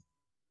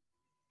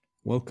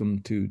Welcome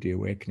to the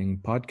Awakening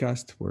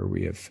podcast, where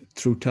we have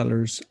truth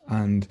tellers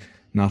and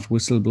not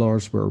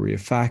whistleblowers, where we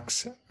have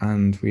facts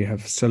and we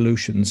have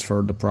solutions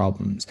for the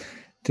problems.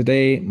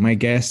 Today, my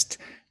guest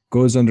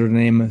goes under the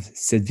name of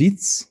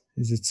Sedvitz.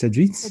 Is it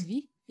Sedvitz?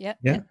 Sedvi, yeah.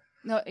 Yeah.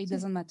 No, it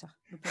doesn't matter,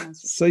 the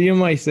pronunciation. So you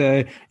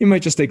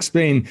might just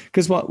explain,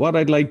 because what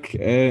I'd like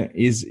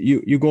is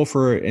you go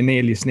for an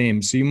alias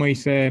name. So you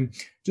might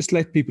just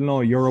let people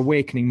know your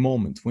awakening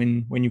moment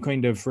when you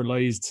kind of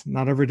realized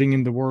not everything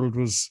in the world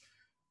was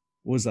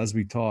as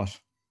we thought.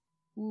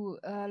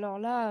 Alors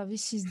là,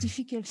 this is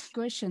difficult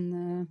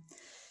question.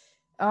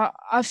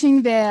 I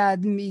think there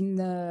had been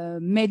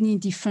many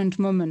different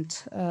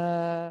moments.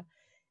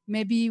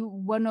 Maybe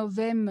one of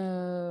them,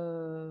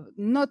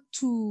 not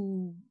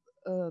too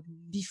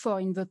before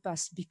in the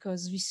past,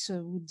 because this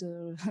would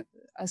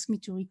ask me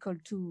to recall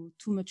too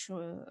much.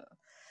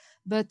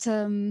 But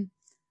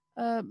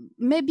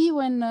maybe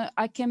when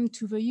I came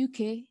to the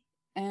UK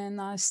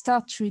and I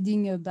start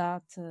reading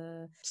about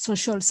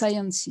social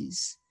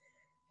sciences.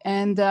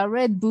 And I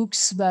read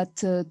books that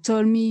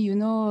told me,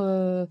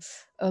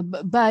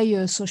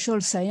 by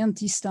social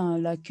scientists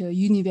like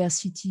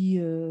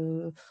university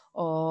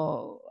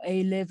or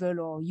A-level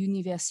or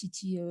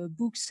university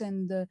books,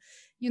 and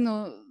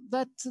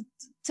that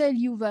tell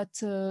you that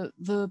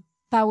the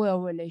power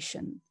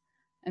relation,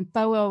 and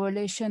power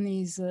relation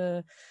is.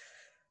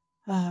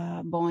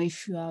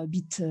 If you are a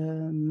bit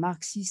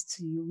Marxist,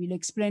 you will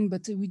explain,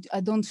 but I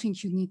don't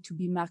think you need to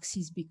be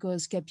Marxist,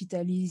 because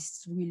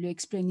capitalists will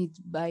explain it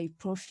by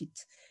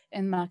profit,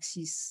 and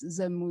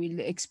Marxism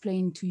will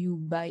explain to you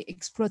by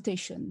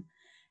exploitation.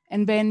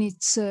 And then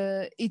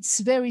it's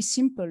very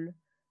simple,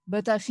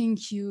 but I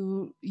think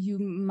you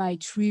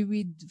might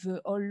reread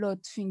the whole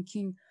lot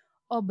thinking,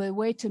 oh, but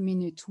wait a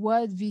minute,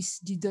 why this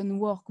didn't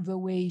work the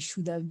way it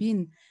should have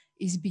been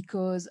is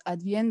because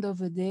at the end of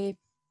the day,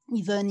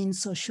 even in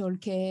social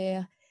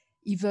care,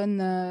 even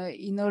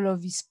in all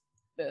of these,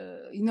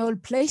 in all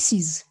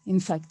places, in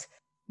fact,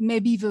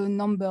 maybe the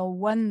number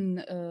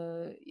one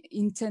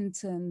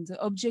intent and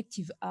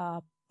objective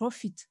are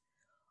profit,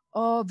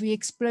 or the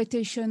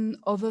exploitation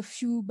of a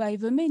few by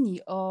the many,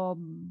 or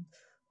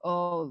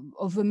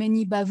of the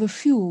many by the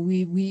few.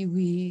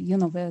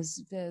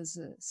 There's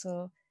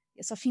so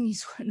yes, I think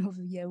it's one of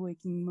the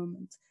awakening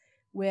moments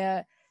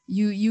where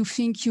you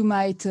think you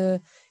might.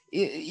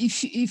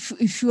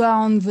 If you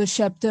are on the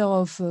chapter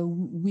of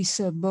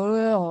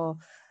whistleblower,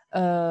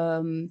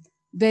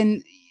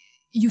 then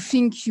you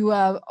think you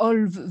have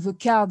all the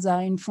cards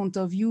are in front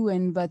of you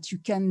and that you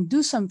can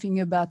do something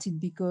about it,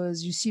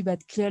 because you see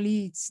that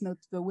clearly it's not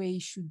the way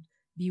it should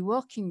be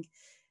working.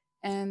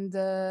 And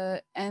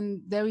there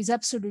is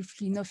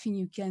absolutely nothing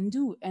you can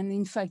do. And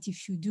in fact,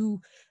 if you do,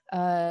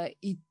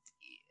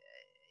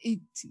 it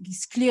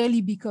is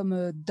clearly become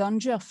a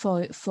danger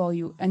for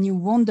you, and you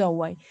wonder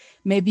why.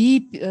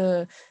 Maybe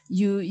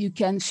you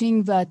can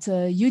think that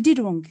you did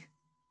wrong,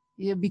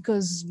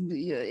 because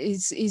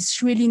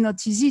it's really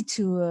not easy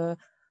to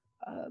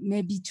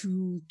maybe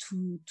to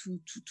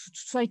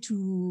try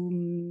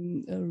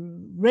to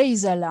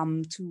raise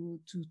alarm, to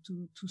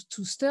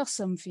stir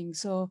something.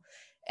 So.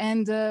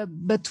 And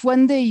but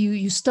one day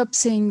you stop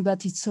saying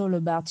that it's all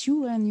about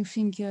you, and you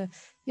think,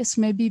 yes,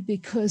 maybe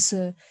because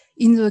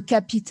in the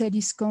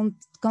capitalist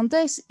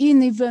context,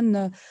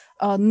 even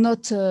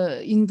not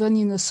even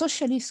in a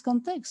socialist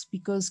context,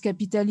 because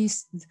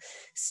capitalistic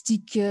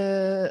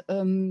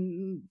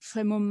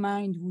frame of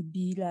mind would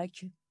be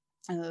like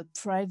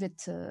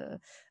private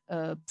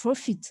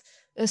profit.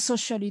 A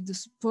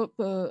socialist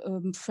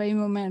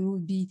frame of mind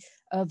would be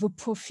the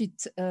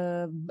profit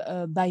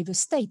by the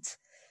state.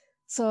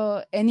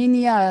 So, and in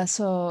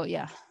so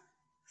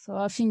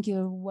I think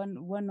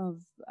one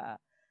of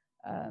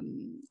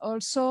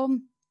also,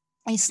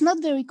 it's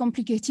not very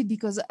complicated,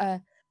 because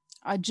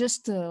we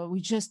just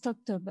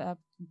talked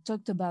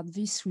about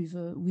this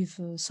with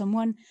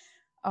someone.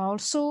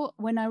 Also,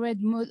 when I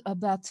read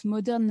about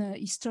modern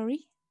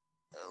history,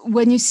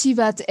 when you see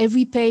that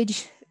every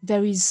page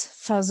there is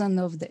thousands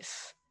of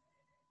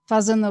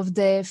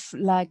deaths,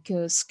 like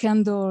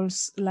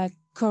scandals, like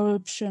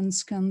corruption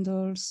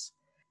scandals,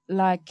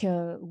 like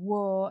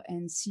war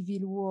and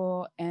civil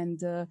war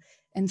and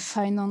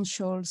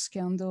financial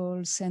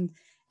scandals and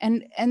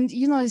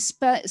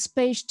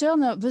Page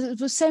Turner,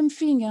 the same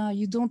thing.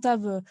 You don't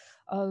have a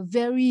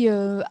very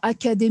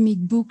academic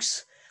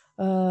books.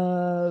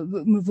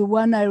 The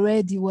one I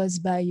read, it was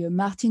by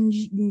Martin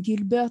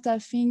Gilbert, I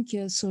think.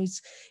 So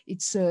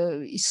it's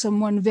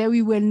someone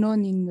very well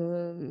known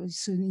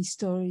it's an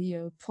history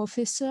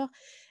professor.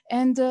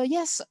 And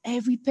yes,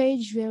 every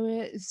page there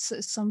is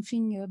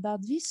something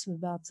about this,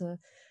 about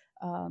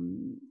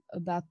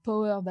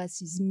power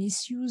that is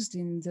misused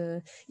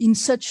in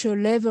such a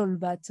level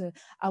that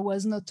I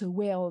was not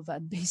aware of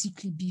that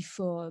basically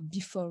before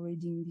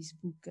reading this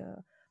book.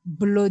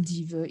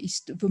 Bloody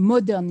the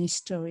modern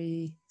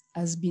history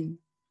has been.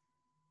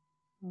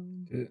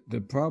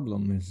 The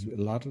problem is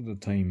a lot of the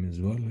time as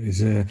well is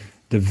the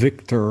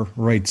victor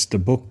writes the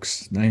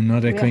books. And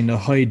not they kind of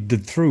hide the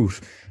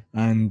truth.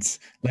 And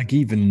like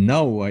even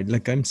now,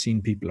 I'm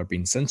seeing people are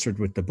being censored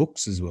with the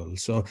books as well.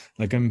 So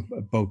like I'm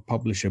about to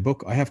publish a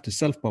book, I have to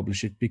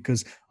self-publish it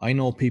because I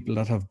know people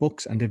that have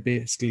books and they've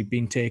basically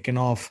been taken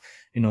off,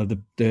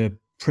 the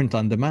print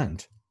on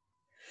demand.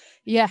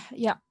 Yeah,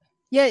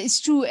 it's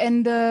true.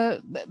 And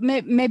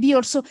maybe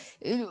also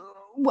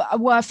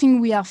what I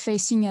think we are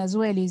facing as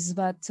well is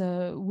that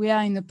we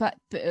are in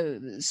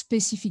a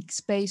specific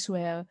space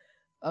where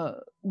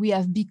we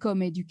have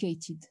become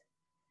educated.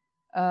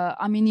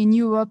 I mean, in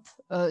Europe,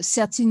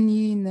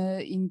 certainly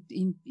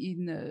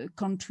in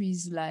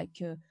countries like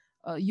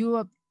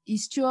Europe,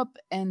 East Europe,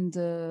 and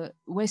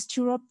West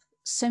Europe,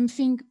 same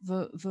thing.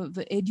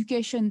 The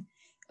education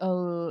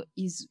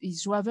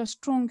is rather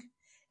strong,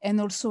 and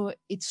also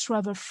it's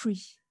rather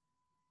free.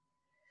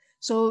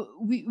 So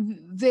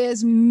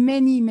there's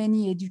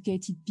many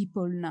educated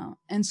people now,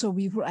 and so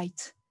we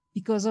write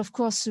because, of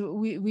course,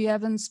 we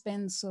haven't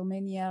spent so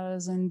many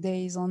hours and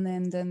days on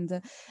end,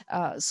 and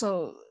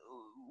so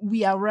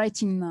we are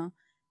writing now.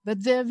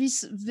 But there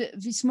is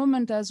this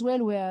moment as well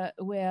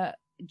where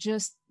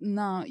just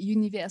now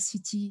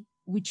university,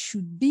 which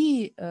should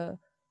be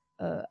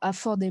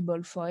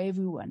affordable for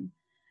everyone,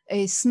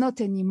 is not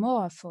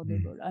anymore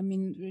affordable. I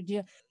mean,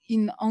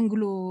 in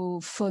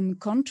Anglophone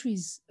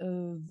countries,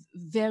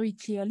 very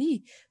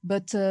clearly.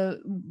 But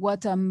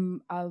what I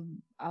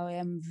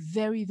am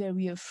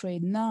very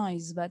afraid now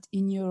is that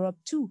in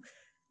Europe too,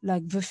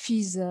 like the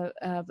fees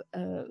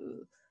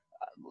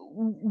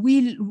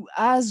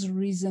has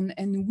risen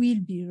and will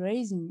be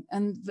raising.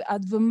 And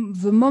at the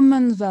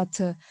moment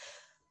that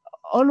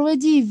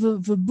already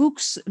the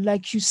books,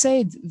 like you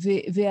said,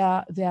 they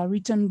are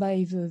written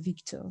by the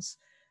victors.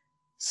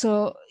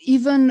 So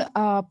even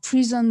our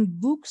prison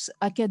books,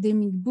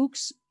 academic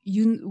books,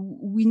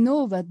 we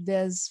know that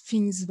there's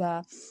things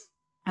that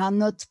are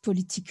not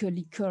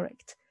politically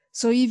correct.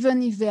 So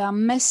even if they are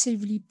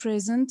massively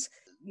present,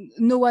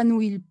 no one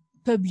will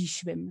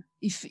publish them.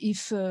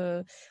 If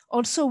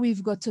also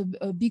we've got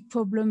a big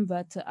problem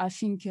that I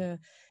think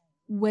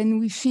when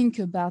we think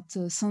about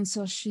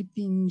censorship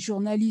in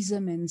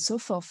journalism and so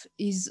forth,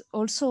 is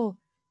also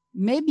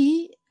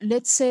maybe,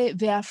 let's say,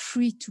 they are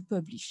free to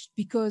publish,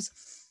 because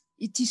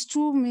it is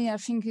true. I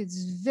think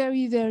it's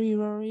very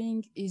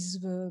worrying is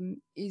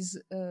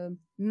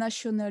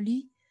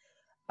nationally,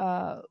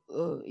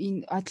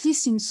 in at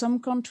least in some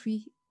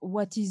country,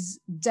 what is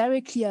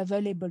directly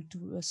available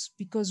to us,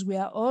 because we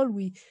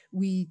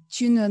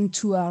tune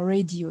into our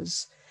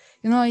radios.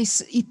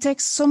 It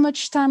takes so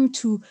much time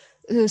to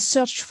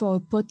search for a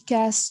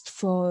podcast,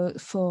 for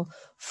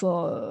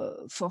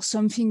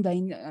something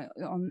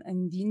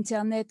on the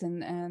internet,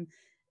 and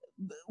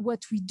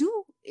what we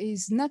do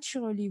is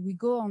naturally we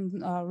go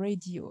on our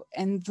radio,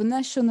 and the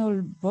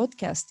national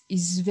broadcast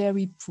is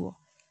very poor.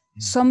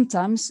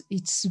 Sometimes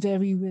it's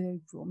very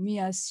poor. Me,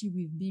 I see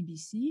with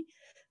BBC.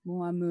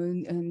 Well, I'm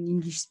an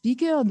English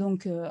speaker,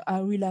 donc I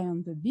rely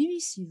on the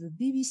BBC. The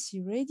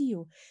BBC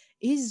radio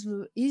is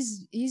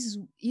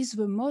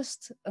the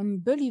most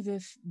unbelievable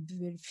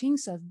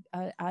things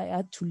I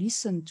had to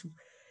listen to,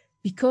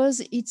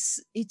 because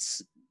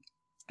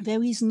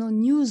there is no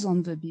news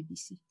on the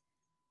BBC.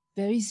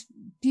 There is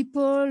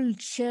people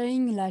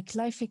sharing like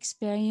life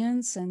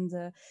experience, and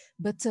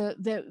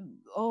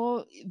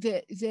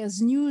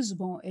there's news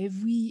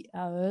every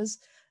hours,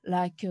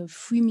 like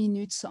 3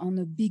 minutes on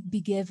a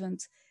big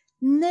event.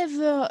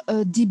 Never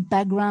a deep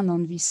background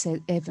on this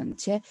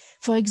event. Yeah.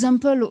 For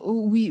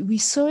example, we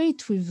saw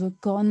it with the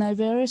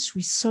coronavirus.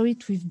 We saw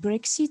it with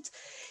Brexit.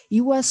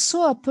 It was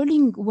so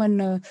appalling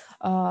when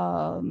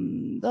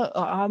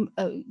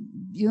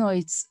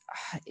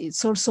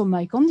it's also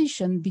my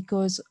condition,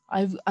 because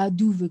I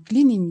do the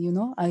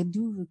cleaning. I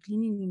do the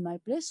cleaning in my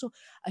place,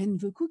 and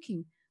the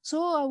cooking.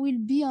 So I will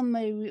be on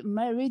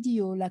my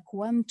radio like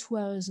 1-2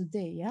 hours a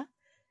day. Yeah.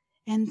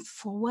 And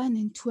for 1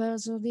 and 2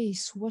 hours a day,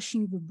 it's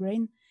washing the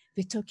brain.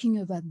 They're talking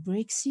about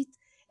Brexit.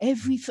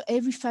 Every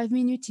 5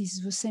 minutes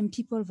is the same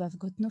people that have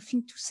got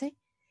nothing to say.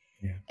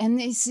 Yeah. And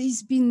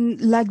it's been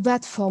like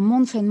that for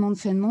months and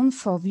months and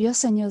months, for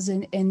years and years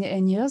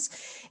and years.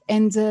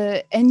 And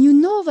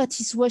that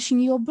it's washing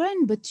your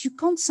brain, but you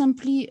can't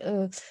simply,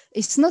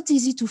 it's not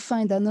easy to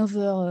find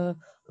another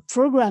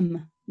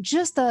program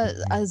just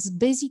as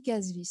basic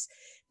as this.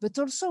 But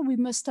also we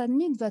must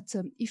admit that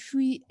if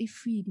we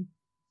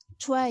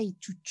try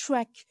to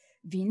track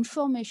the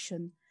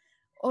information,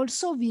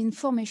 also the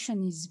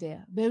information is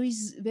there. There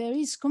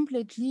is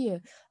completely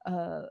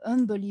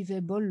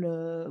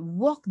unbelievable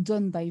work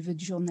done by the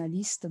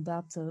journalist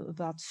about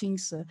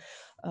things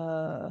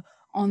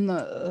on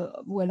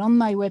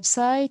my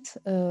website.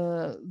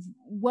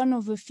 One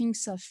of the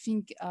things I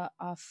think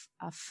I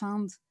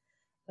found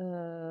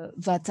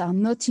that are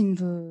not in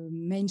the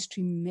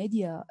mainstream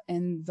media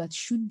and that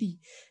should be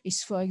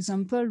is, for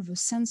example, the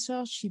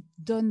censorship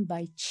done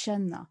by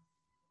China.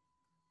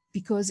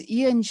 because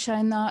here in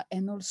China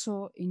and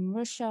also in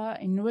Russia,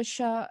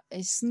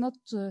 it's not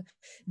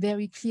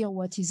very clear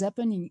what is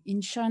happening.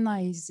 In China,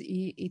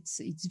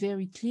 it's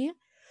very clear.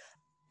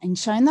 In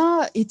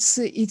China,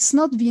 it's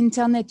not the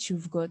internet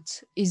you've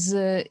got.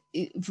 The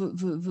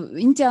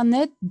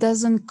internet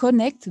doesn't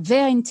connect.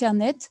 Their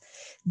internet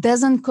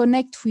doesn't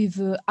connect with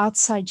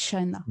outside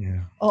China,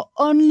 or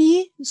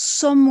only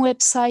some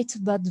website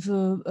that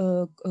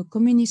the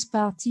Communist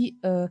Party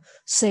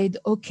said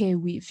okay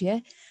with.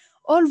 Yeah,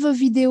 all the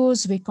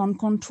videos they can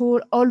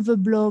control, all the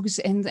blogs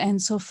and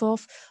so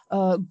forth.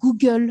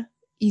 Google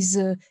is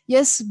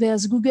yes,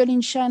 there's Google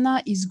in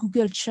China. Is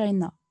Google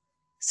China?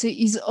 So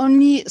it's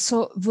only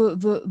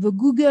the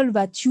Google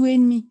that you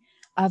and me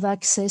have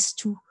access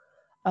to,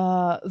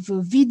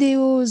 the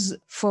videos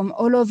from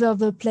all over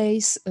the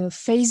place,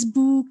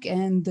 Facebook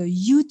and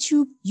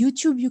YouTube.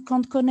 YouTube, you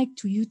can't connect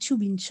to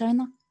YouTube in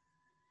China.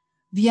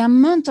 The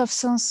amount of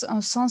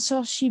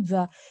censorship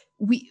that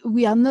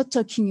we are not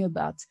talking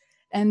about.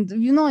 And,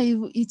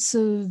 it's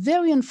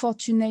very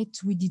unfortunate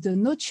we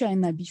didn't know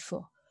China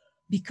before,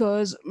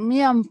 because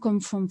me, I'm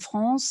come from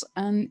France,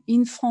 and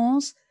in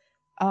France,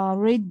 our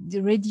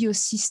radio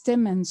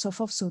system and so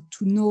forth, so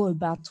to know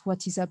about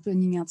what is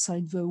happening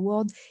outside the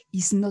world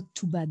is not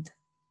too bad.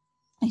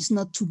 It's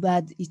not too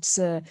bad. It's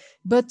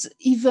but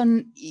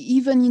even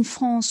in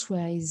France,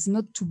 where it's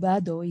not too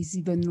bad or is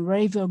even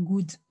rather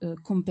good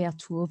compared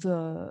to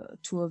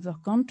other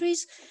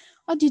countries,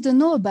 I didn't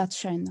know about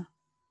China.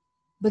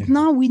 But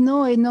now we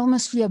know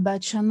enormously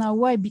about China.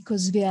 Why?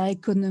 Because they are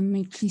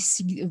economically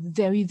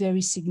very, very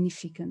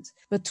significant.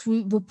 But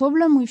the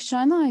problem with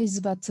China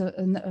is that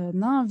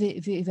now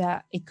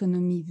their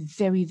economy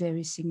very,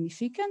 very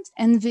significant,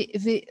 and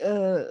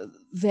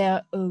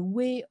their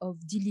way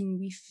of dealing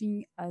with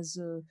things as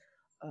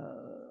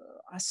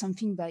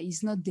something that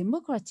is not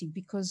democratic,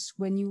 because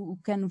when you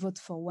can vote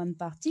for one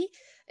party,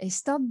 it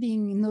start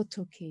being not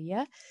okay.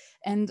 Yeah,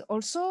 and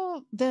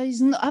also there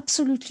is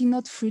absolutely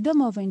not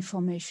freedom of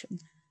information.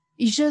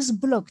 It's just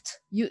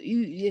blocked.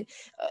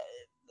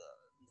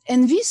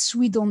 And this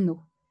we don't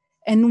know.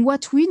 And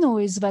what we know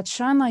is that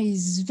China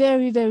is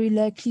very, very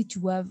likely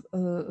to have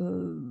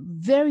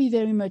very,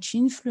 very much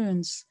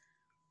influence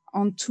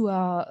onto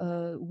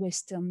our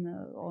Western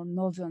or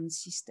Northern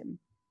system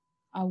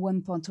at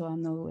one point or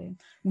another.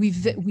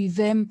 With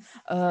them,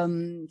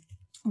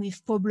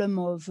 with problem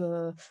of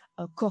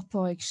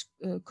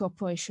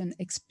corporation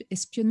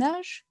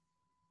espionage.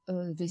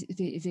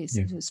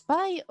 The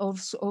spy,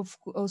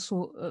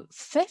 also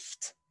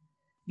theft,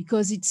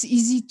 because it's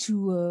easy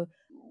to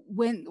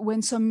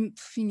when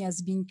something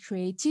has been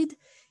created,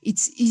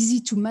 it's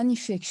easy to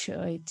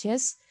manufacture it.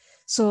 Yes,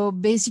 so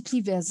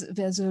basically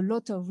there's a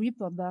lot of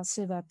reports that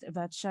say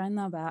that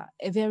China are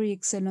very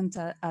excellent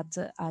at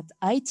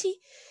IT,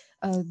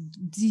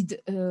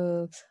 did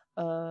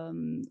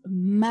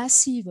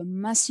massive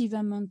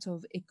amount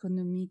of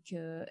economic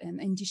and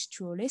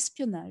industrial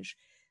espionage.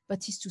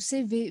 But is to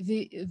say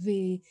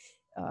they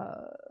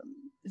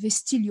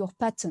steal your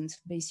patent,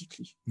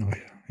 basically. Oh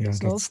yeah,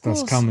 so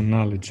that's common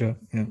knowledge.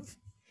 Yeah.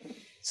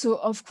 So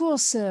of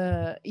course,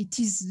 it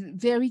is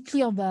very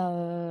clear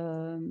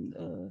that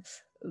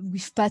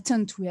with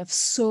patent we have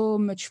so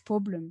much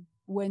problem.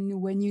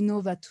 When you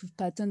know that with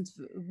patent,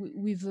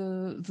 with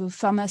the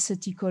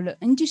pharmaceutical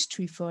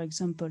industry, for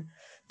example,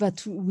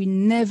 that we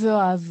never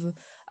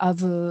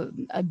have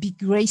be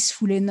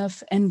graceful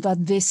enough, and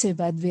that they say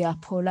that they are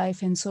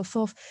pro-life and so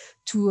forth,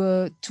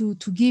 to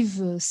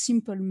give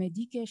simple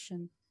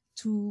medication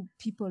to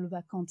people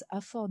that can't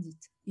afford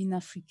it in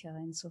Africa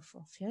and so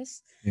forth.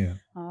 Yes. Yeah.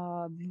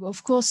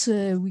 Of course,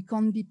 we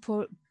can't be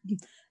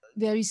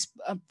there is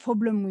a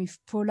problem with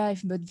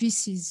pro-life, but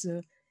this is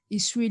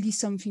really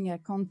something I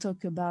can't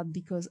talk about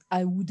because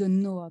I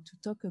wouldn't know how to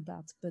talk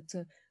about. But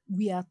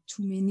we are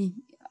too many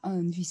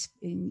on this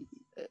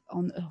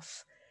on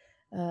Earth,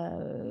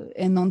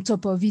 and on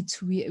top of it,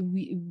 we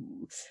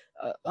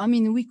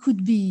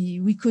couldn't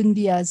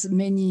be as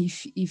many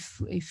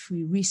if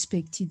we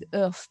respected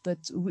Earth.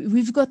 But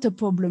we've got a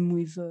problem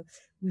with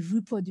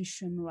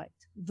reproduction right,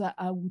 that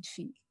I would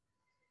think,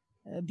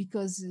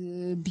 because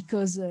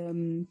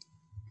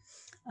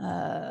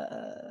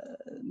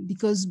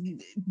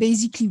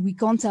basically we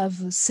can't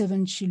have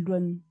 7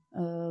 children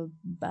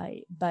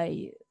by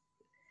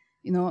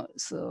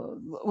so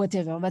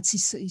whatever, that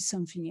is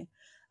something.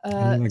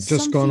 And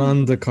just going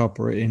on the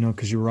corporate,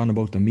 because you were on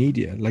about the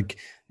media, like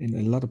a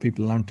lot of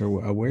people aren't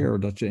aware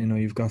that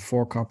you've got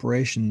 4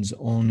 corporations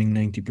owning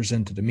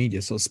 90% of the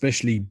media. So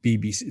especially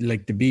BBC,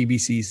 like the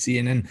BBC,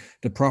 CNN,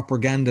 the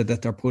propaganda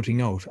that they're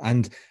putting out,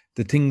 and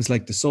the things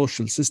like the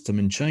social system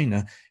in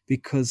China.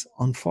 Because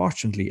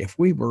unfortunately, if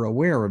we were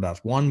aware of that,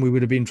 one, we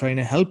would have been trying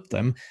to help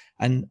them,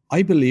 and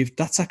I believe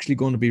that's actually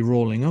going to be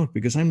rolling out,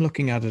 because I'm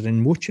looking at it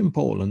in Łódź in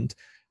Poland,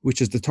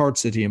 which is the 3rd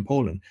city in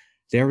Poland.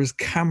 There is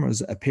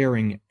cameras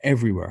appearing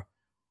everywhere.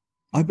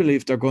 I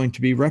believe they're going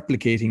to be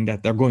replicating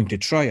that. They're going to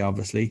try,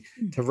 obviously,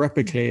 to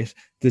replicate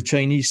the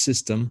Chinese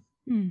system.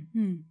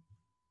 Mm-hmm.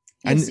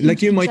 And Yes,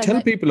 like you in might tell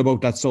China, people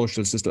about that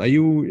social system. Are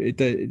you,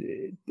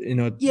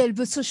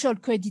 the social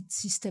credit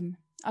system.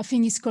 I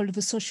think it's called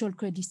the social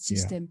credit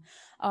system.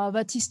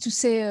 That is to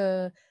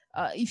say,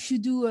 if you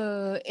do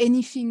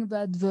anything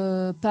that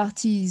the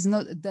party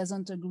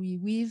doesn't agree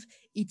with,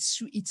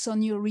 it's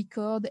on your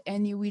record,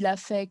 and it will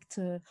affect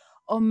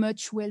how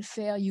much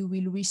welfare you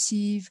will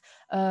receive,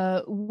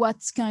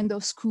 what kind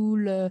of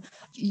school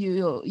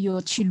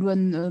your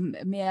children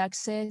may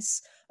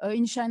access.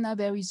 In China,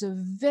 there is a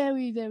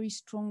very, very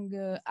strong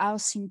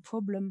housing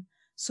problem.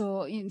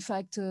 So, in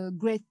fact,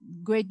 great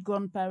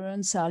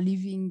grandparents are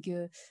living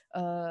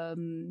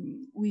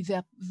with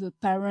the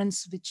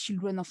parents, the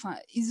children.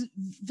 Is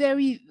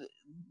very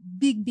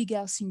big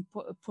housing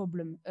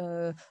problem.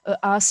 A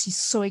house is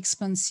so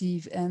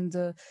expensive, and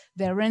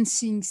the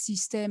renting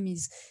system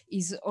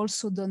is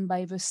also done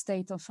by the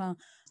state.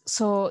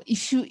 So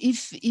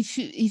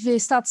if they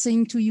start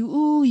saying to you,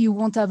 "Oh, you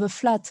won't have a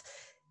flat,"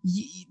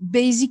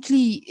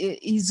 basically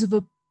is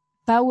the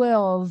power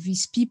of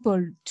these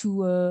people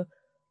to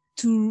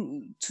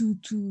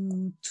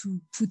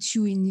put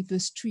you in the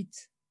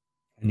street.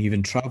 and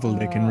even travel,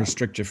 they can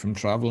restrict you from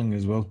traveling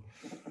as well.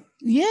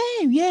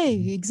 Yeah,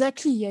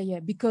 exactly. Yeah.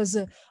 Because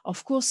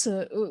of course,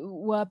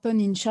 what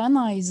happened in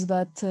China is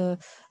that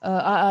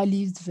I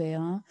lived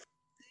there.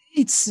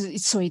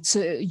 It's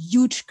a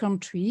huge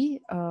country,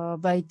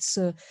 but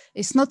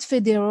it's not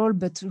federal,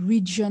 but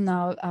region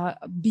are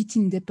a bit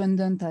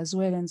independent as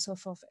well, and so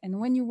forth. And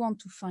when you want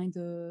to find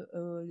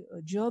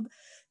a job,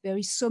 there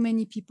is so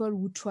many people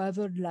who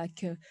traveled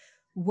like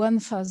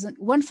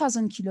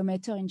 1,000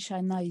 kilometers in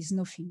China is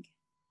nothing.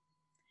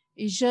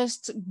 It's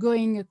just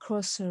going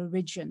across a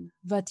region.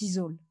 That is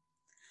all.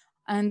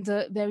 And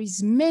there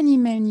is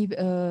many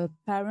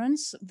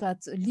parents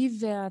that leave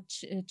their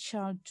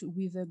child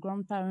with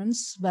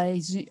grandparents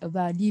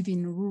that live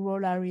in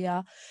rural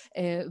area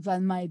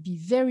that might be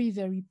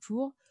very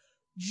poor,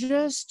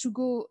 just to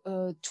go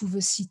to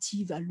the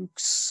city that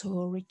looks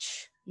so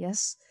rich.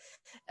 Yes,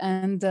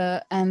 and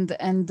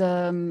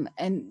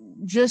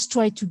just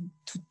try to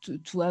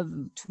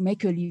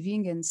make a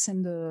living and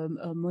send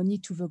money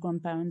to the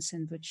grandparents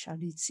and the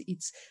child.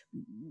 It's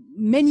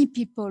many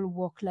people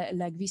work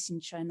like this in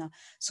China.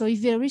 So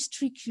if they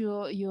restrict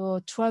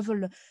your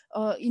travel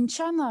in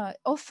China,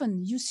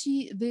 often you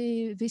see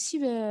they see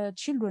their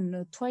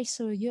children twice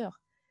a year,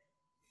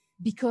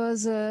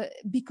 because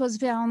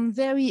they are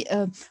very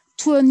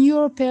to an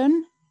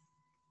European.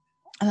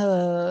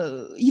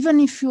 Even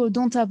if you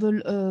don't have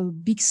a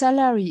big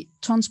salary,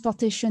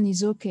 transportation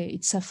is okay.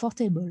 It's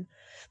affordable.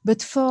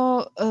 But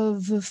for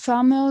the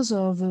farmers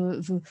or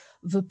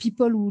the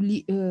people who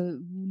live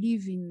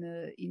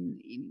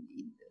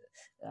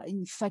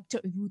in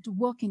factory, who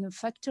work in a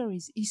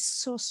factories, is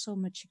so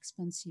much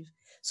expensive.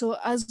 So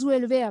as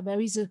well there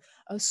is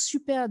a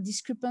super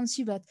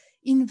discrepancy that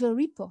in the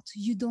report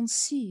you don't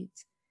see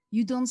it.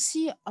 You don't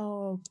see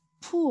how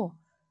poor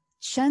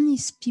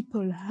Chinese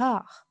people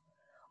are.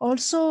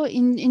 Also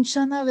in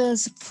China,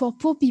 there's for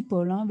poor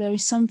people, there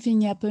is something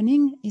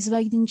happening. It's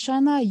like in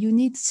China, you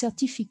need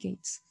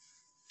certificates.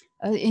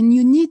 And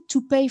you need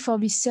to pay for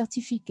this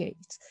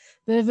certificate.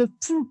 The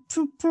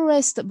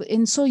poorest,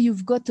 and so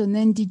you've got an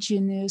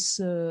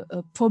indigenous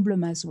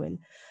problem as well,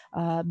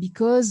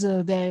 because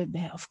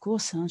of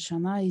course,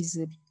 China is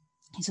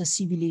a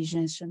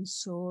civilization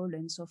soul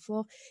and so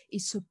forth.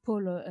 It's a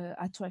pole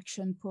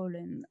attraction pole,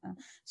 and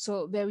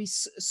so there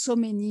is so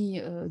many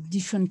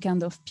different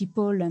kind of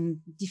people and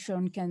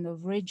different kind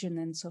of region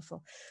and so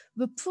forth.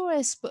 The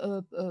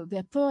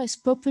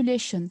poorest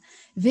population,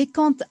 they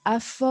can't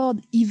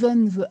afford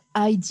even the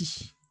ID.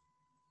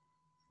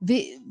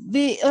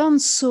 They earn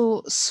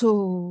so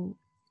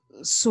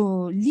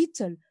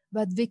little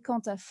that they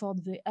can't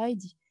afford the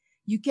ID.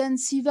 You can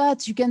see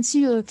that. You can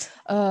see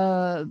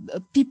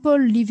people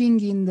living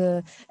in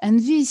and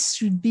this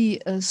should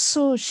be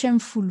so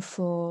shameful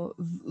for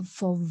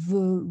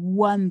the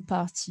one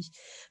party.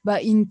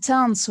 But in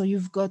town, so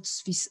you've got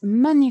this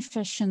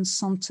manufacturing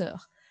center,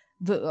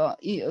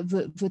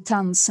 the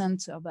town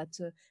center, but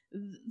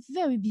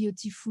very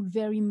beautiful,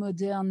 very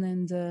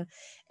modern,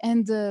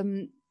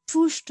 and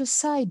pushed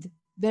aside.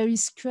 There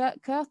is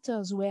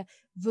quarters where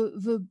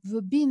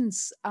the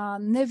bins are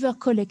never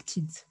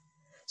collected.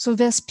 So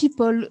there's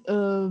people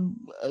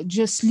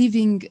just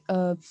living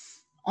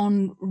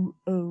on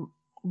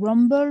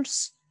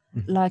rumbles,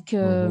 like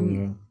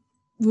with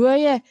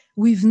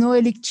no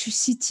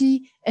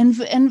electricity, and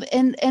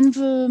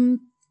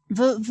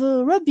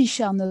the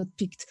rubbish are not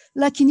picked.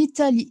 Like in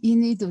Italy,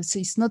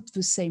 it's not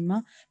the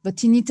same,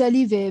 but in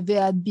Italy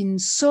there had been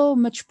so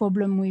much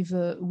problem with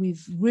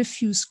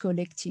refuse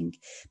collecting.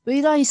 But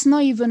it's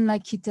not even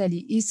like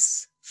Italy.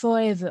 It's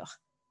forever.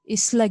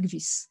 It's like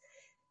this.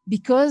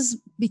 Because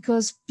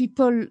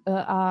people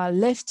are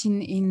left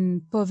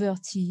in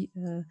poverty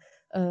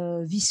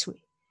this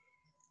way.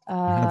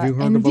 Have you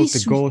heard about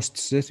the ghost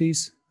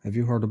cities? Have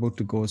you heard about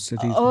the ghost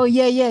cities? Oh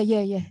yeah.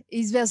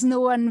 There's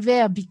no one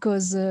there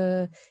because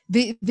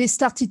they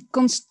started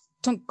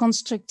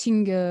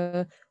constructing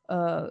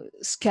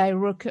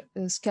skyscraper,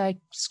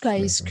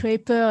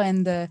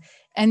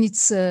 and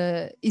it's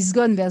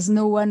gone. There's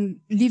no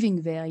one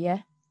living there. Yeah.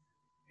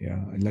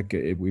 Yeah, like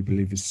we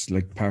believe it's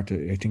like part of,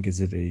 I think,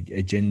 is it a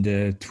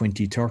Agenda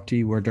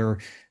 2030, where they're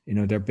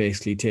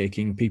basically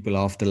taking people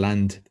off the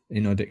land,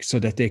 so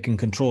that they can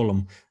control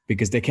them,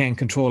 because they can't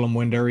control them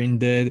when they're in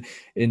the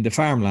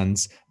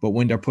farmlands, but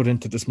when they're put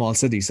into the small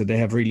cities, so they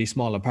have really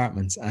small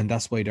apartments, and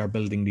that's why they're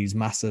building these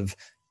massive,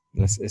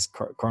 it's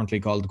currently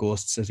called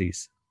ghost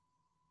cities.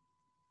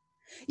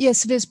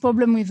 Yes, there's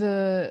problem with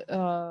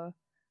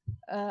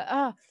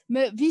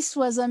this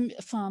was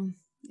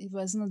it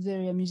was not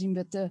very amusing,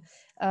 but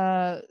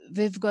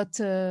they've got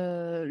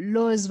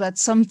laws that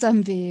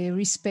sometimes they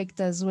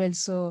respect as well.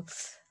 So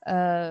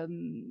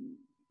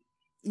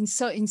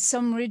in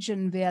some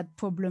region they had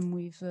problem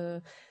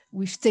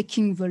with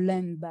taking the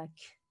land back,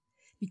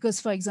 because,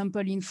 for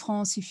example, in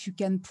France, if you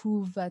can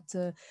prove that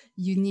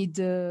you need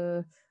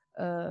a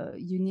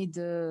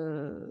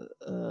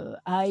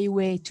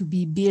highway to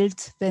be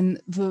built, then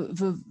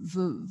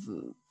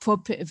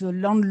the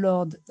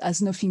landlord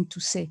has nothing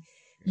to say.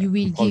 Yeah, you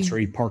will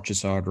compulsory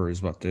purchase order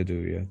is what they do,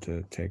 yeah,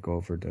 to take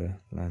over the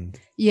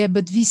land. Yeah,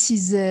 but this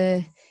is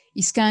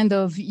kind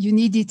of, you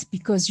need it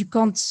because you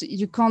can't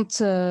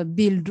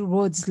build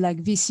roads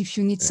like this. If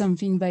you need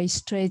something by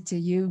straight,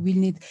 you will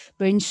need.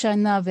 But in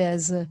China,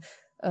 there's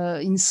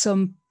in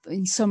some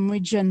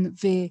region,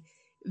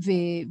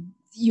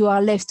 you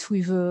are left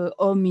with a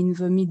home in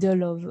the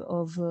middle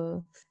of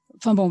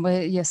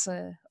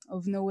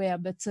nowhere.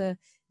 But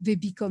they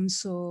become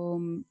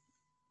so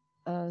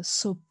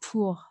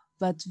poor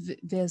that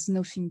there's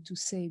nothing to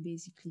say,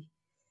 basically.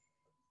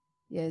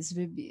 Yes,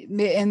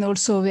 and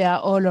also they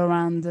are all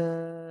around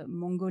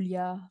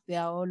Mongolia, they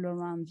are all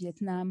around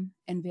Vietnam,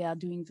 and they are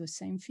doing the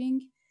same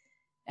thing,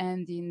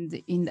 and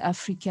in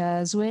Africa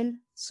as well.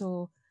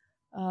 So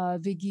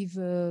they give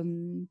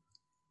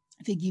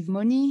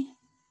money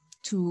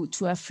to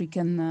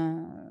African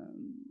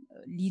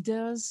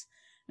leaders.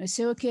 They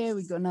say, okay,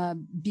 we're gonna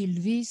build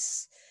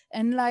this,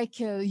 and like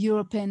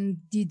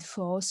European did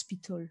for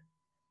hospital,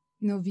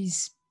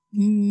 this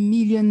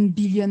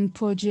billion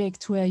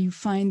project where you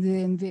find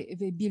and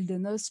they build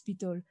an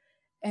hospital,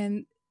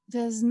 and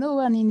there's no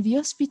one in the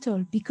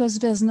hospital because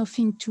there's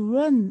nothing to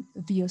run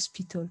the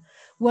hospital.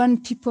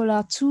 When people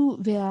are too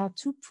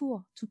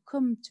poor to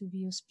come to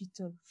the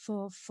hospital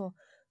for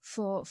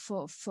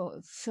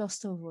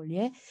first of all,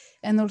 yeah.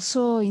 And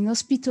also in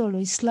hospital,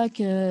 it's like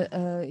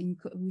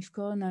with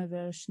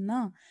coronavirus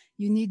now,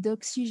 you need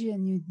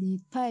oxygen, you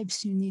need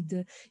pipes, you need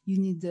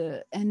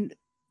and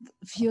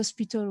the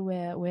hospital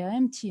were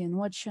empty. And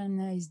what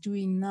China is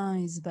doing now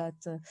is that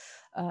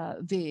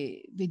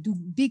they do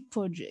big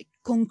project,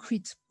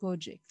 concrete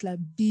project, like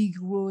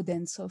big road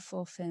and so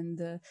forth,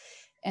 and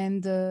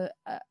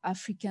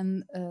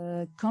African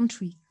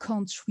country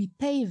can't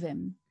repay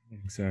them.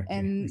 Exactly,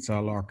 and it's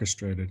all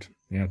orchestrated.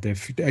 Yeah,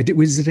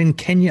 was it in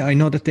Kenya? I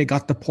know that they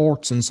got the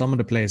ports in some of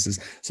the places,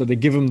 so they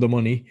give them the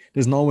money.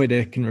 There's no way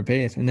they can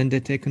repay it, and then they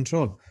take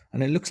control.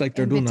 And it looks like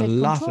they're doing a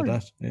lot of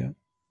that. Yeah.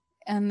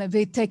 And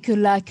they take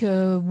like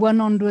a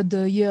 100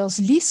 years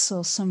lease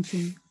or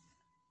something.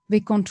 They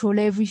control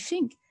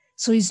everything.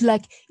 So it's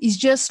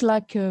just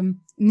like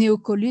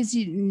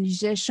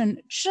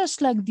neocolonization,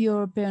 just like the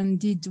European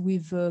did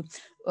with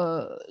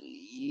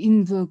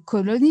in the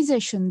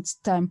colonization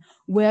time,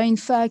 where in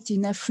fact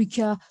in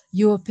Africa,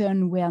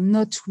 Europeans were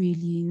not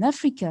really in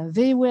Africa.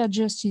 They were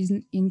just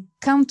in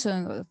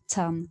counter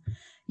town.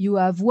 You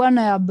have one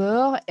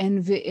harbor,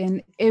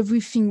 and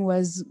everything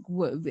was,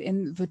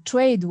 and the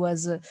trade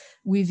was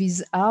with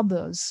these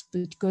harbors,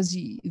 because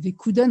they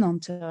couldn't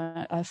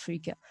enter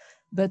Africa,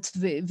 but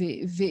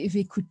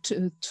they could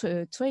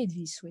trade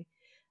this way.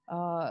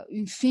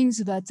 Things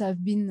that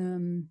have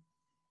been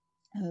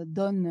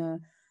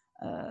done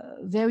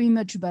very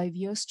much by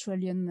the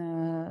Australian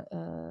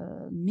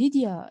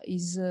media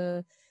is.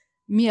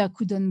 Me, I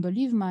couldn't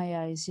believe my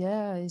eyes.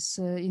 Yeah,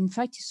 in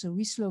fact, it's a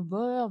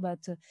whistleblower,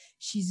 but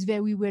she's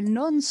very well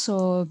known.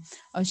 So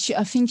I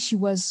think she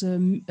was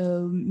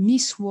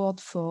Miss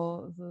World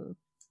for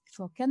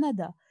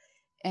Canada,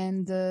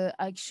 and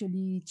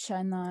actually,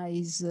 China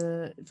is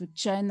the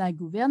China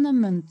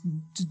government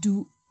to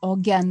do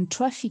organ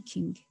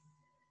trafficking.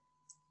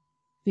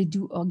 They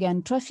do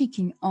organ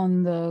trafficking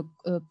on the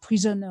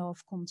prisoner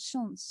of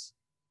conscience.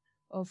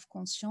 The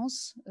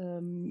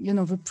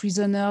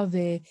prisoner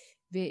they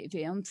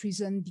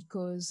imprison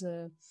because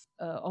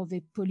of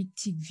their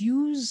politic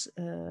views.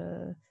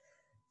 And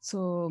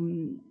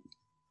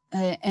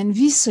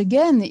this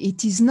again,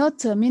 it is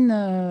not.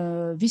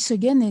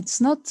 It's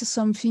not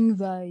something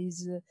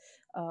that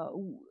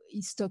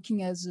is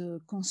talking as a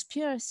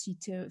conspiracy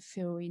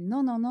theory.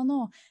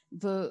 No.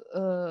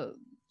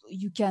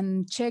 You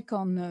can check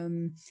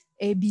on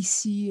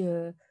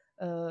ABC.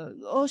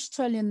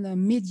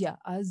 Australian media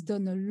has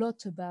done a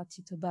lot about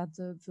it, about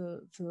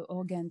the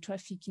organ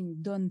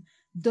trafficking done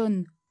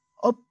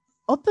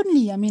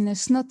openly. I mean,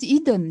 it's not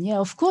hidden. Yeah,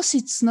 of course,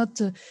 it's not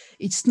the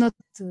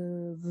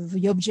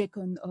object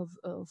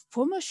of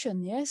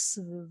promotion. Yes,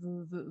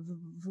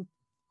 the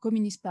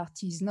Communist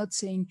Party is not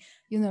saying,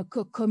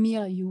 come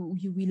here, you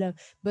will have,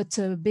 but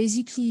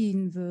basically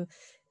in the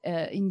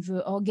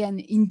organ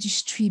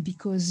industry,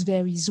 because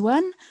there is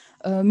one.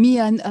 Me,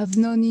 and I've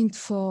known it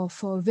for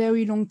a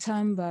very long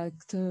time, but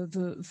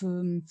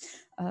the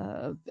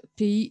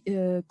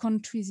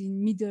countries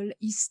in Middle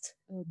East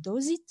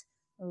does it.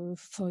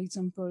 For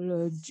example,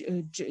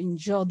 in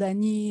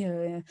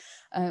Jordani,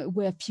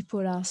 where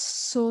people are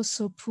so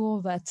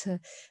poor that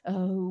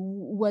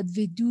what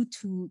they do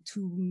to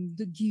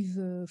give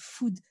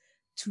food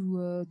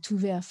to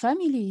their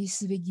families,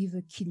 they give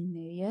a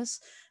kidney. Yes,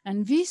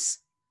 and this.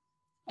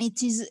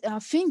 It is, I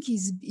think,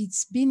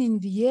 it's been in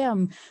the air.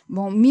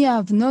 Well, me,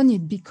 I've known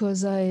it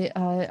because I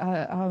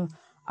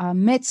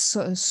met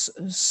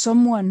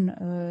someone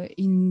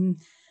in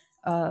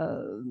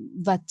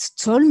that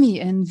told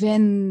me, and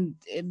then,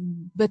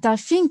 but I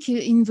think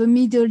in the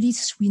Middle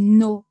East we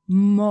know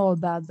more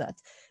about that.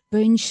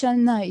 But in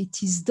China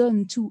it is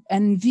done too,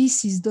 and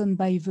this is done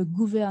by the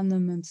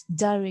government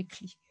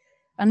directly.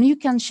 And you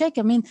can check,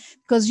 I mean,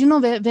 because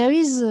there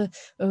is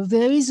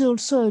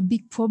also a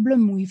big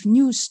problem with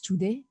news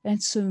today.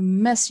 It's a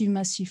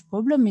massive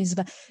problem, is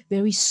that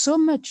there is so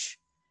much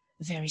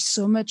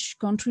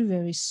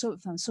country, so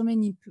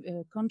many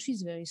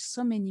countries, there is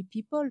so many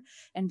people,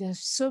 and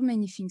there's so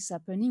many things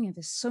happening, and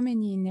there's so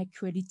many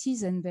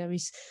inequalities, and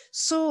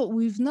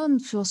we've known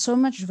for so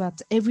much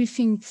that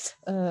everything,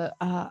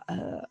 our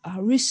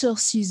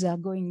resources are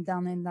going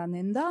down and down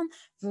and down.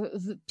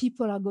 The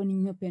people are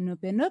going up and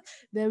up and up.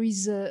 There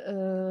is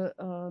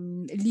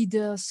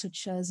leaders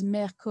such as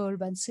Merkel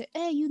that say,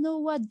 hey, you know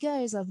what,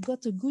 guys, I've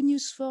got a good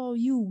news for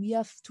you. We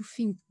have to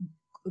think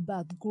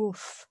about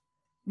growth.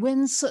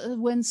 When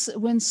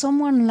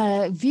someone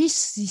like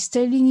this is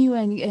telling you,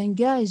 and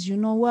guys, you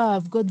know what,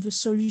 I've got the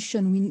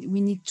solution,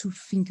 we need to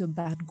think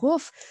about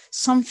growth,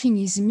 something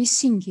is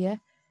missing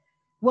here.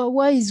 Well,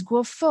 why is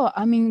growth for?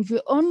 I mean,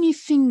 the only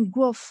thing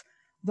growth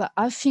that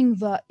I think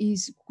that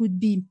could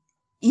be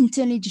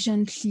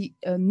intelligently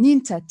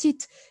hint at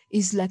it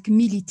is like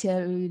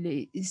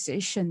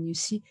militarization, you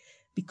see,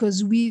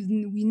 because we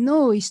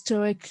know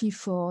historically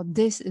for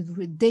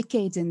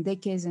decades and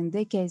decades and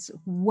decades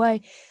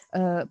why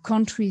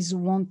countries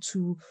want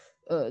to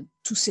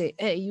say,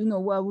 hey, you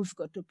know what, we've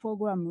got a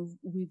program,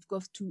 we've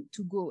got to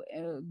go,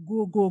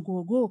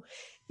 go.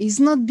 It's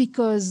not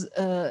because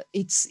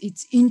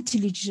it's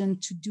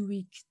intelligent to do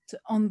it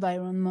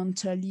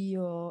environmentally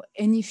or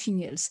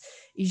anything else.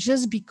 It's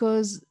just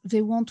because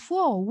they want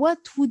war. What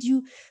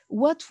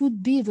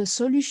would be the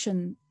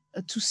solution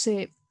to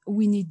say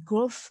we need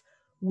growth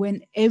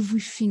when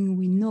everything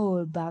we know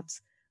about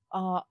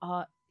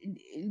are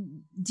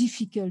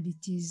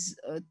difficulties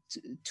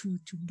to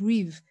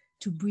breathe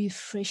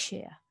fresh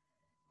air,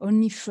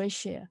 only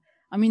fresh air?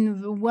 I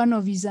mean, one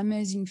of his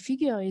amazing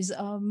figures is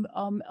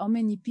how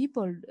many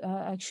people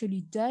are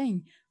actually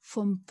dying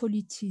from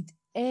polluted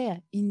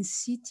air in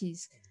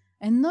cities,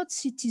 and not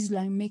cities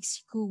like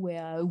Mexico,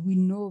 where we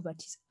know that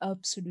it's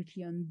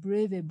absolutely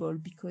unbreathable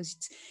because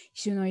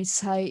it's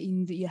high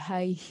in the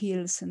high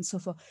hills and so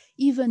forth.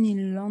 Even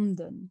in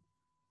London,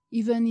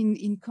 even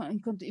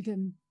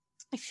even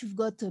if you've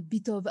got a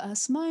bit of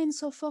asthma and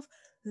so forth,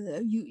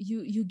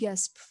 you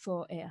gasp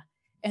for air.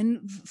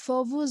 And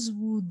for those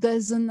who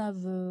doesn't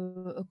have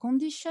a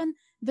condition,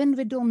 then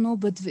they don't know,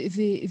 but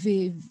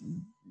the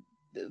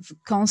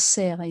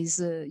cancer is,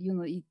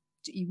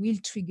 it will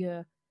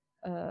trigger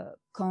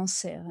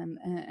cancer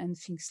and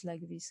things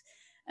like this.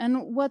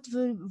 And what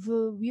the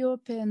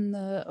European,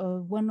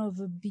 one of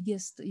the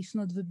biggest, if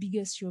not the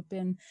biggest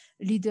European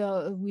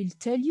leader will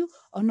tell you,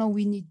 oh no,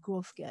 we need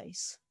growth,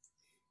 guys.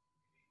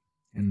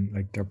 And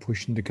like they're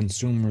pushing the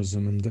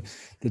consumerism, and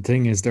the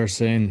thing is they're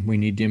saying we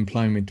need the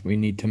employment, we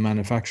need to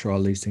manufacture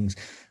all these things.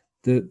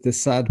 The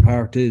sad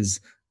part is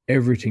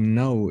everything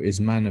now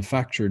is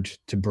manufactured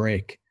to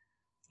break.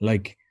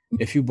 Like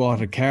if you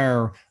bought a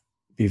car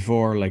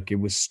before, like it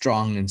was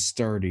strong and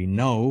sturdy.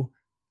 Now,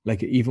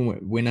 like even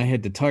when I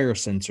had the tire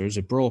sensors,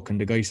 it broke,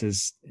 and the guy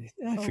says,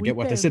 I forget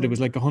what they said. It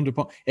was like 100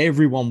 pounds.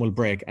 Everyone will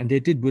break, and they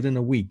did within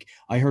a week.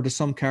 I heard of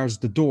some cars,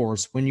 the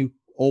doors, when you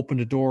open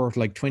the door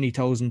like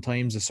 20,000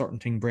 times, a certain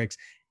thing breaks.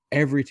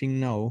 Everything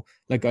now,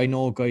 like I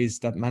know guys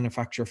that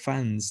manufacture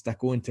fans that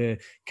go into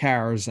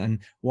cars and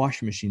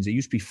washing machines. It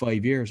used to be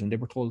 5 years, and they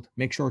were told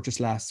make sure it just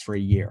lasts for a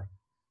year.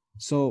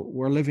 So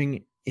we're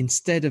living,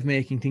 instead of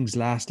making things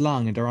last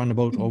long, and they're on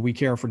about, oh, we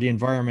care for the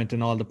environment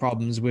and all the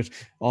problems with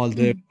all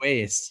the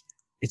waste.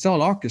 It's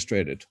all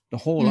orchestrated. The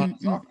whole lot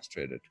is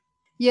orchestrated.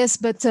 Yes,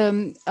 but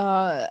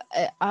I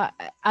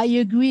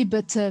agree.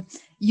 But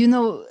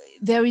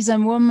there is a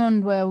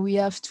moment where we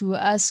have to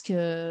ask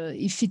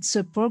if it's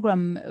a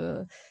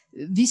program.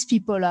 These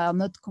people are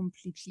not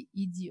completely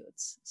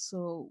idiots.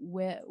 So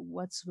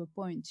what's the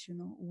point?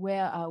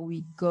 Where are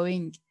we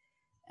going?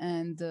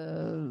 And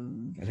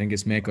I think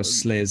it's make us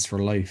slaves for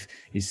life.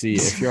 You see,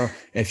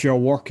 if you're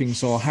working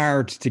so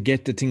hard to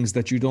get the things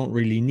that you don't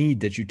really need,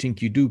 that you think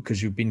you do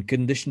because you've been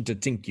conditioned to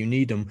think you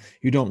need them,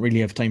 you don't really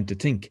have time to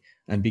think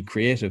and be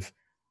creative.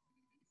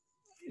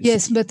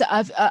 Yes, but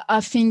I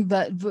think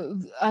that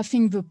I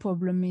think the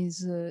problem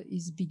is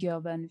bigger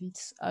than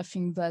this. I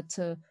think that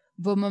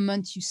the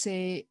moment you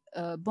say,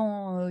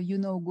 "Bon, you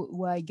know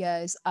why,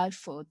 guys? I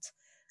thought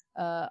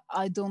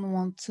I don't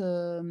want.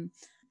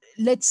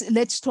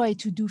 Let's try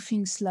to do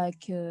things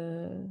like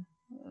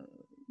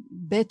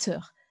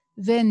better."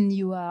 Then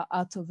you are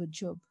out of a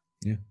job.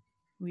 Yeah,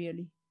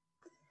 really.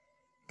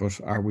 But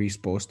are we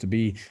supposed to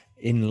be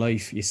in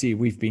life? You see,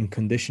 we've been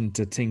conditioned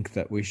to think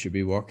that we should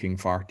be working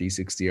 40,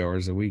 60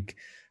 hours a week.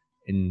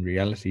 In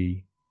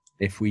reality,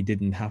 if we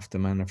didn't have to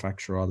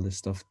manufacture all this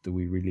stuff, do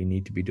we really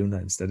need to be doing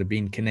that instead of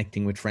being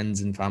connecting with friends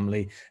and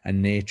family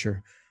and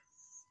nature?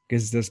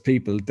 Because there's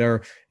people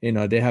there,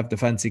 they have the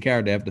fancy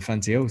car, they have the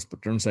fancy house,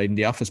 but they're inside in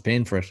the office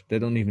paying for it. They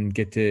don't even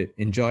get to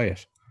enjoy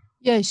it.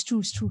 Yeah, it's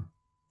true.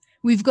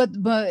 We've got,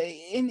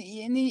 and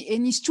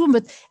it's true,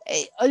 but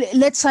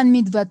let's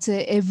admit that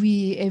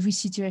every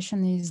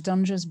situation is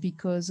dangerous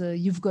because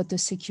you've got a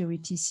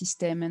security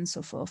system and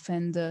so forth,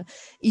 and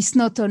it's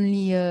not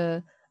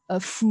only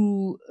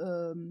through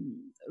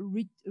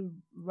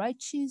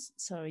riches.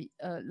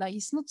 Like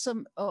it's not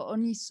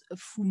only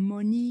through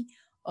money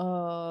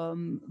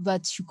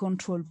that you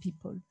control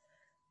people.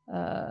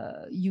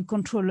 You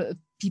control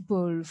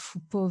people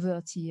through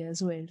poverty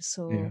as well.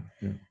 So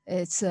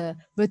it's,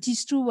 but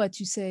it's true what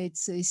you say.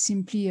 It's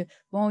simply,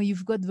 well,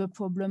 you've got the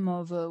problem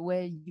of,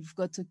 well, you've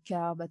got a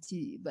car that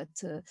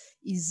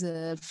is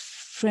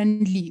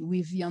friendly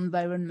with the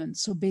environment.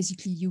 So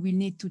basically, you will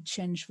need to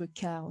change the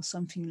car or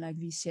something like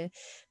this. Yeah,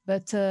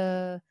 but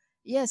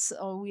yes,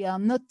 we are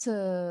not.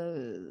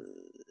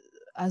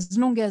 As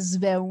long as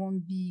there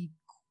won't be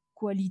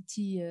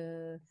quality.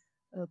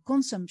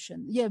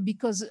 Consumption, yeah,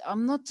 because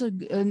I'm not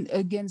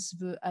against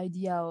the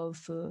idea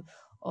of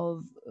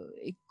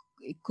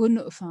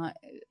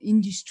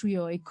industry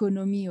or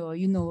economy or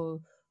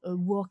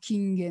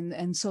working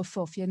and so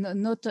forth. Yeah,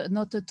 not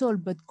at all,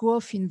 but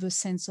growth in the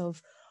sense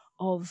of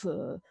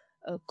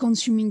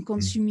consuming,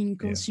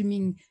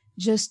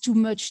 just too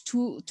much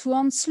to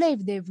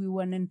enslave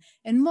everyone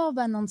and more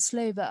than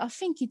enslave. I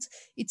think it's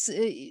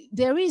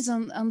there is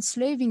an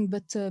enslaving,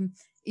 but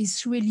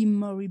it's really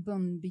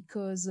moribund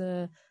because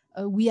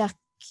we are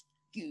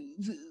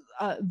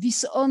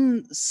this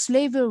own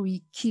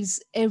slavery kills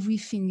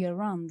everything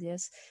around.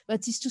 Yes,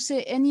 but it's to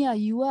say, anyhow,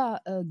 you are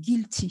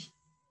guilty.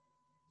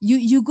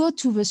 You go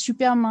to the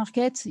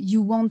supermarket,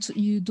 you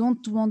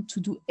don't want to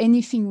do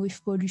anything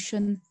with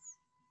pollution.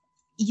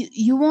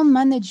 You won't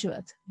manage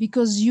that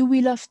because you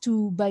will have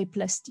to buy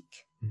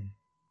plastic.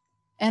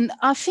 And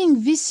I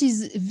think this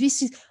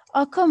is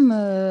how come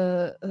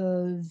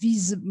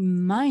these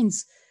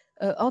minds,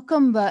 how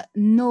come that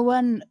no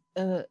one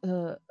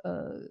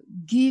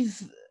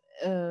give,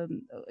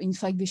 in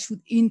fact they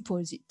should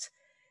impose it,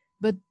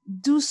 but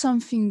do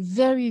something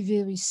very,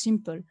 very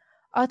simple.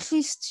 At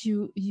least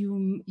you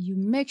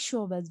make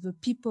sure that the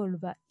people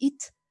that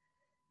eat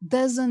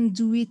doesn't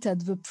do it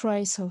at the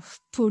price of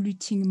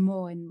polluting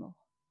more and more.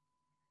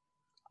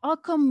 How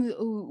come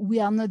we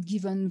are not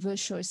given the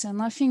choice?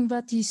 And I think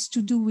that is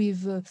to do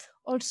with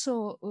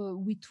also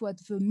with what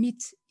the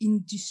meat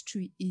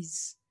industry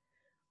is.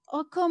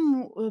 How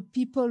come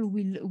people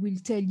will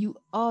tell you,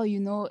 oh,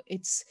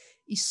 it's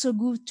so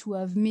good to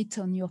have meat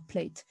on your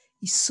plate.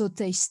 It's so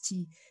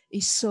tasty.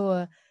 It's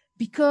so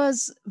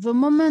because the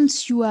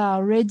moment you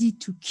are ready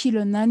to kill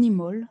an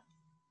animal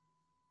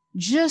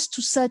just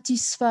to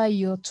satisfy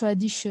your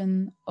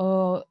tradition,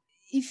 or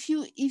if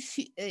you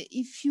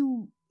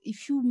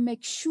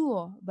make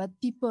sure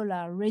that people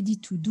are ready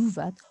to do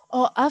that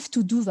or have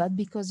to do that,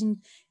 because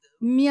in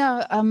me,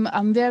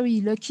 I'm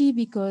very lucky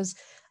because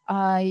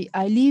I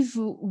live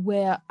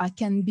where I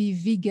can be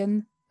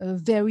vegan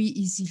very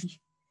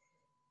easily.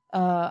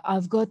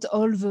 I've got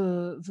all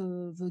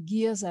the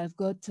gears. I've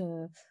got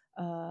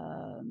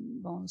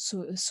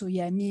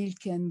soya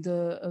milk and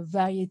a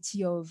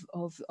variety of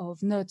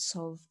nuts,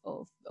 of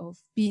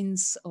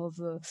beans,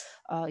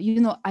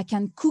 I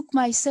can cook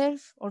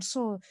myself,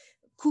 also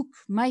cook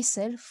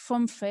myself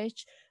from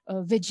fresh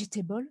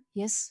vegetable.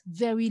 Yes,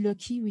 very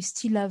lucky. We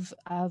still have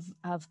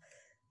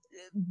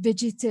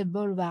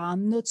vegetable that are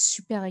not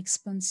super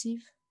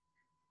expensive.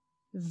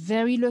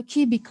 Very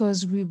lucky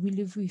because we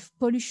live with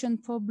pollution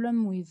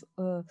problem, with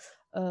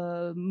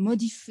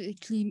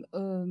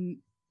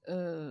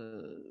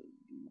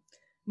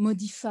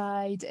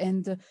modified,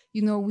 and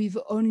with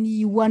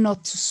only 1 or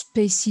 2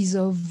 species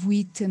of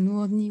wheat and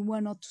only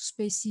 1 or 2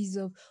 species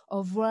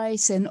of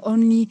rice, and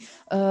only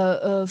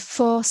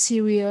 4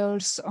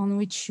 cereals on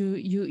which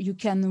you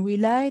can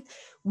rely.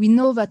 We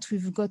know that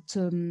we've got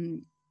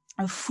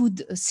a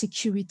food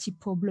security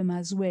problem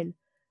as well.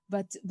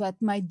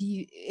 That might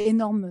be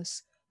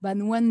enormous. But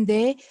one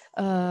day,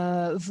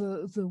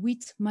 the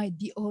wheat might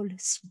be all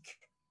sick.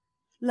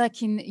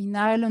 like in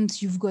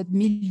Ireland, you've got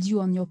mildew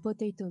on your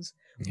potatoes.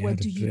 Yeah, What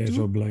the do you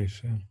potato do?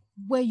 blight. Yeah.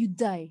 Where you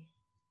die.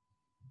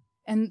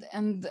 And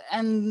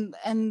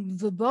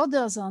the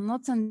borders are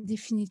not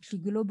indefinitely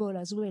global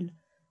as well.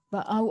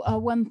 But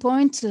at one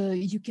point,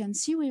 you can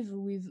see with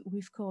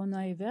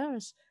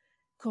coronavirus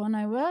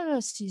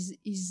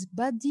is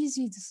bad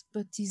disease,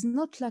 but it's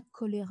not like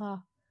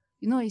cholera.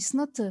 You know, it's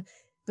not.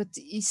 But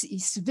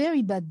it's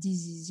very bad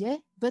disease, yeah.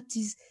 But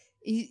it's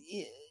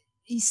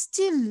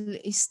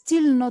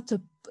still not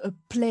a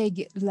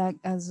plague like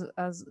as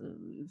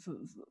the,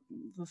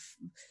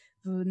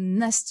 the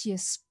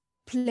nastiest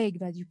plague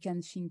that you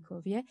can think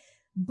of. Yeah,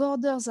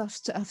 borders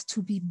have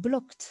to be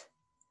blocked.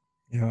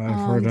 Yeah,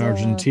 I've heard And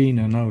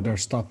Argentina now they're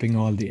stopping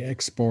all the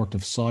export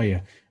of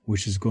soya,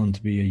 which is going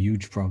to be a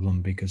huge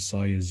problem because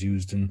soya is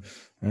used in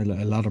a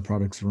lot of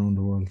products around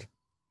the world.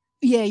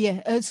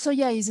 yeah.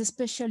 Soya is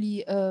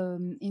especially,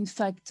 in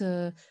fact,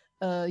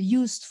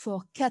 used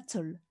for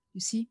cattle.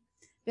 You see,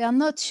 they are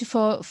not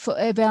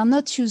they are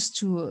not used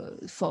to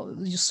for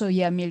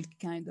soya milk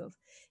kind of.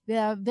 They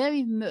are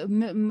very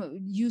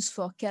used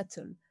for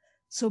cattle.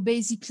 So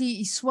basically,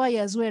 it's why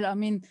as well. I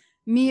mean,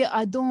 me,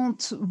 I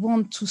don't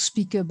want to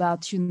speak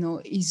about,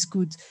 it's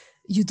good.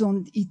 You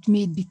don't eat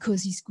meat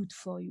because it's good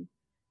for you.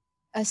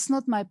 That's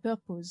not my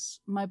purpose.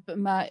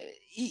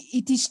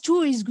 It is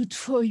true it's good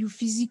for you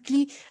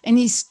physically, and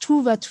it's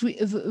true that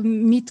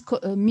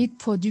meat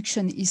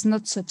production is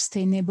not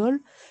sustainable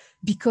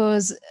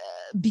because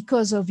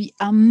of the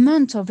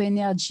amount of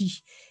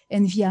energy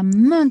and the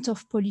amount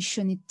of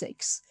pollution it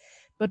takes.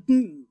 But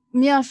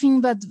me, I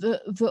think that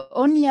the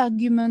only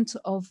argument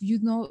of you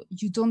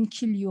don't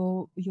kill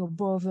your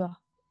brother,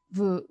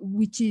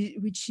 which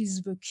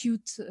is the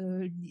cute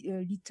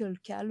little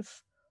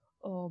calf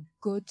or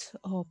goat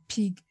or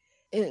pig.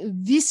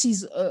 This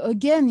is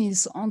again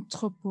is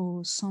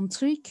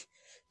anthropocentric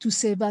to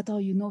say that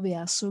they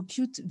are so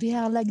cute. They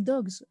are like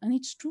dogs, and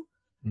it's true.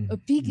 A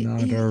pig, No,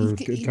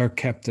 they're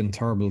kept in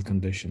terrible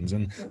conditions.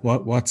 And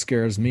what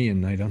scares me,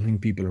 and I don't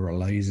think people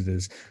realize it,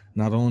 is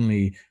not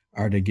only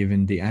are they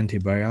given the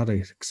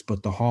antibiotics,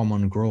 but the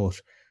hormone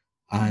growth,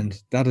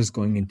 and that is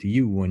going into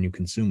you when you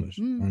consume it.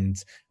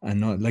 And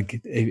not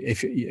like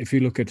if you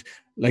look at,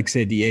 like,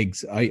 say, the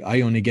eggs,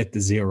 I only get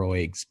the 0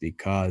 eggs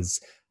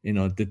because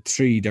the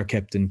 3 they're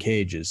kept in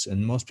cages,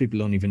 and most people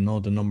don't even know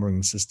the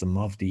numbering system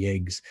of the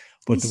eggs.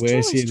 But it's the way true,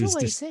 I see it's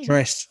it is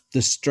true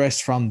the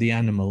stress from the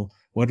animal,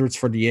 whether it's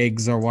for the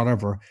eggs or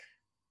whatever,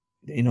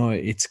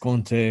 it's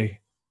going to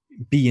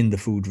be in the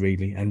food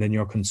really, and then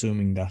you're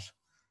consuming that.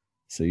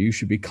 So you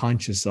should be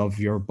conscious of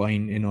your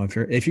buying.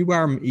 If you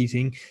are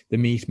eating the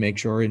meat, make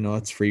sure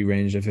it's free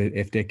range.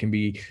 If they can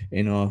be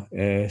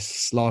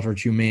slaughtered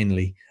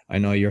humanely. I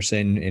know you're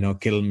saying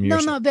kill them.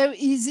 No, there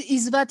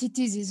is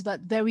that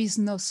there is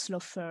no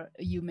slaughter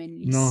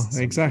humanly. No,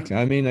 exactly.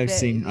 I mean, I've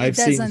seen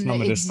some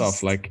of this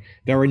stuff. Like,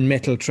 they're in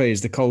metal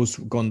trays. The cows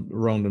gone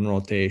around in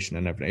rotation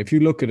and everything. If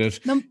you look at it,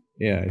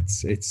 yeah,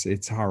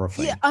 it's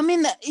horrifying. Yeah, I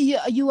mean,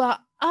 you are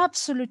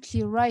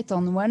absolutely right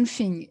on one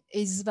thing,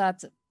 is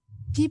that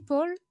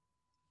people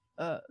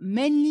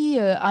mainly,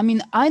 I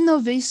mean, I know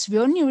this.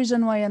 The only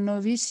reason why I know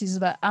this is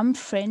that I'm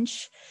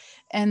French,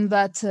 and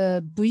that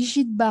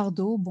Brigitte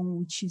Bardot,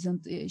 which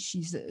isn't,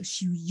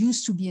 she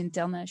used to be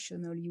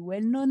internationally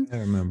well known. I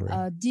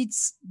remember.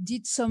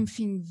 Did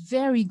something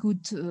very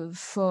good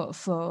for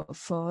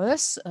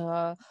us.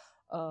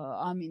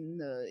 I mean,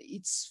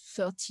 it's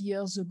 30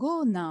 years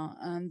ago now,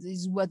 and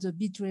it was a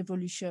bit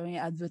revolutionary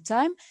at the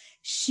time.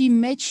 She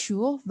made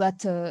sure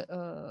that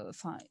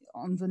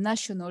on the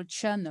national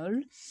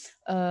channel,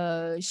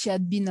 she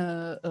had been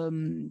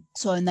an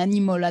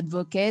animal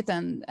advocate,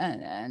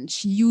 and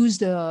she used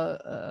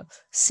her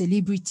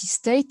celebrity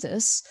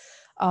status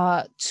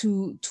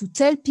to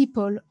tell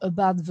people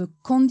about the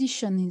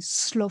condition in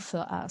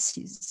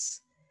slaughterhouses.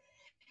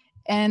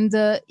 And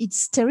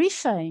it's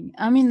terrifying.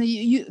 I mean,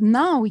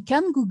 now we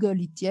can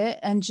Google it, yeah,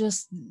 and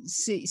just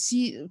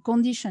see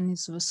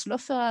conditions of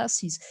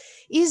slaughterhouses.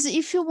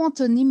 If you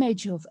want an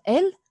image of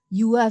hell,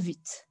 you have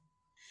it,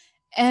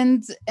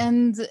 and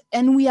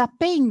we are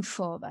paying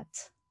for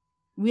that.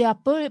 We are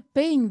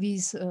paying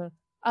these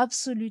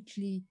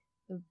absolutely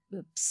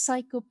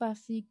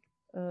psychopathic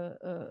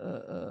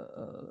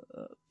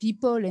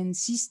people and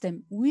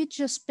system. We're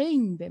just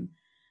paying them.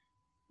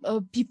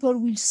 People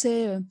will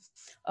say,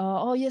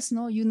 oh yes,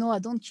 no, I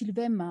don't kill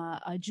them.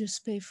 I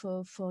just pay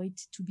for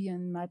it to be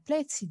on my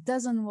plates. It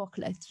doesn't work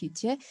like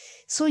it, yeah?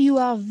 So you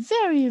are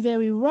very,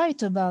 very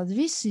right about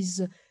this.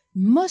 Is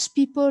most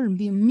people,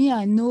 me,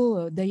 I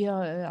know,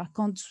 I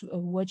can't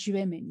watch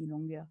them any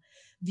longer.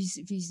 These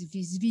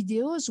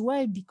videos.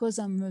 Why? Because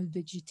I'm a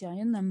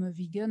vegetarian, I'm a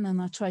vegan,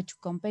 and I try to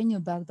campaign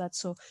about that.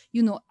 So,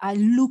 I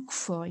look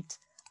for it.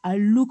 I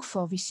look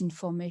for this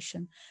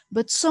information,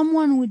 but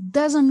someone who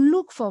doesn't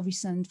look for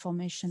this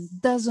information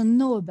doesn't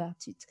know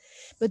about it.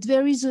 But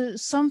there is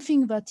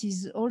something that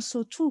is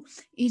also true,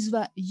 is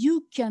that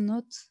you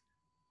cannot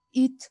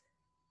eat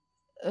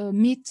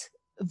meat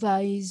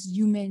that is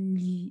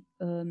humanly.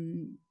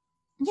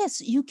 Yes,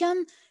 you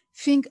can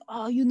think,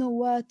 oh, you know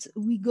what,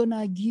 we're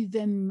gonna give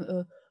them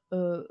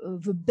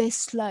the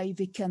best life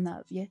they can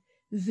have. Yeah,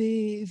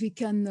 they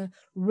can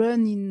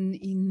run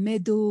in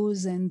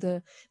meadows, and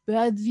but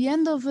at the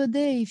end of the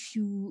day, if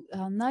you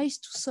are nice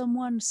to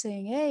someone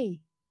saying, hey,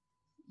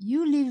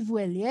 you live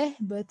well, yeah,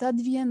 but at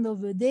the end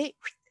of the day,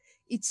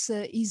 it's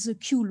is a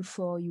cure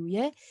for you,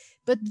 yeah.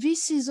 But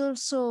this is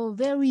also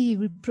very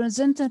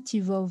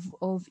representative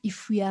of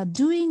if we are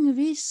doing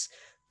this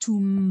to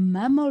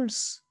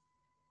mammals,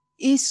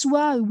 is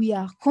why we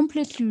are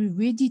completely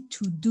ready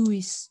to do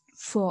it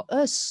for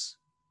us.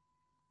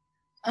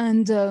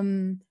 And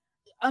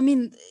I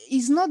mean,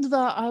 it's not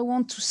that I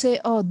want to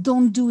say, oh,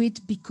 don't do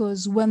it,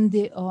 because one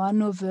day or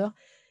another,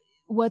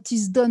 what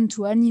is done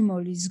to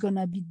animal is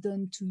gonna be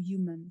done to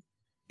human.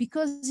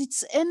 Because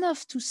it's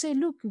enough to say,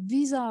 look,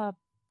 these are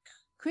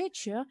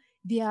creatures,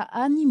 they are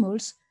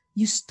animals,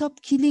 you stop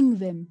killing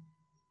them.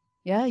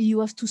 Yeah, you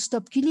have to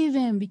stop killing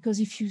them, because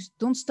if you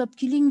don't stop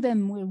killing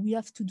them, well, we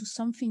have to do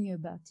something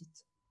about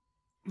it.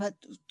 But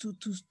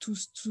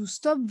to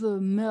stop the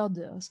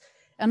murders,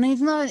 and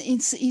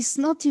it's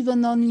not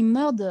even only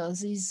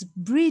murders, it's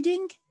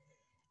breeding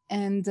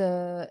and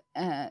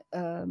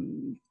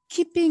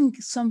keeping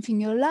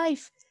something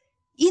alive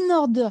in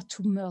order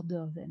to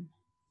murder them.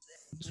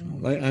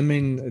 I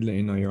mean,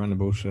 you're on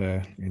about,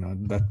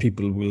 that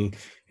people will,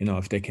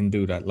 if they can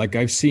do that. Like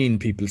I've seen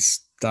people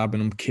stabbing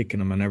them, kicking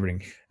them, and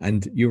everything.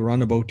 And you're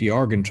on about the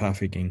organ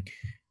trafficking,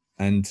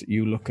 and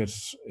you look at,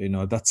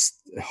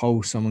 that's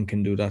how someone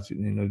can do that.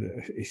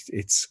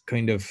 It's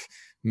kind of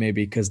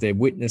maybe because they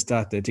witnessed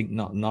that, they think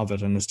nothing of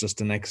it, and it's just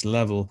the next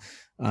level.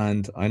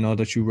 And I know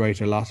that you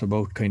write a lot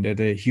about kind of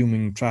the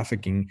human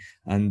trafficking,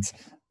 and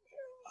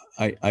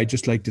I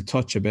just like to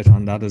touch a bit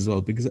on that as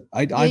well, because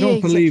I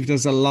don't believe Exactly.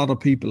 there's a lot of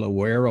people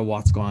aware of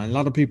what's going on. A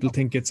lot of people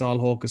think it's all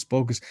hocus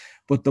pocus,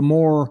 but the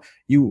more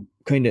you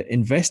kind of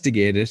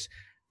investigate it,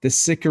 the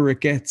sicker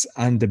it gets,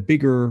 and the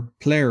bigger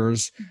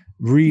players,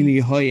 really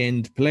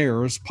high-end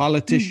players,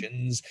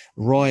 politicians,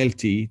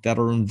 royalty that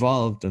are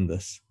involved in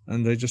this.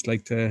 And I just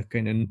like to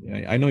kind of,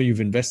 I know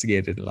you've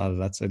investigated a lot of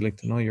that, so I'd like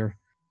to know your...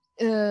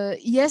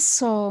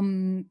 Yes,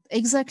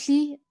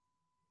 exactly.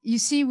 You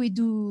see, we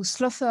do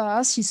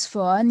slaughterhouses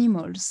for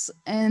animals.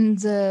 And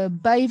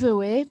by the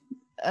way,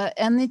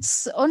 and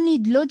it's only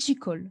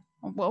logical.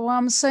 What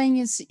I'm saying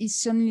is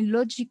it's only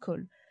logical.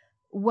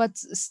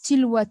 What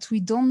we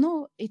don't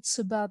know, it's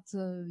about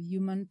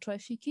human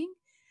trafficking.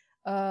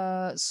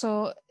 To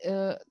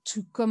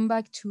come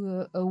back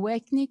to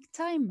awakening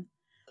time,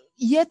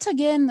 yet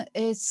again,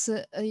 it's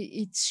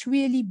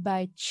really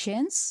by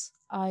chance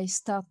I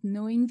start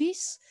knowing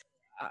this.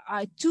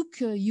 I took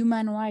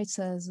human rights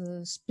as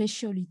a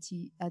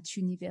specialty at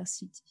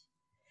university,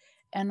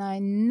 and I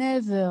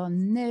never,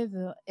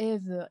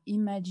 ever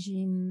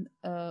imagined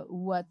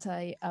what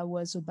I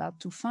was about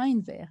to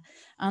find there.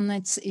 And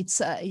it's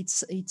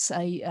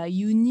a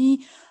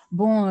uni.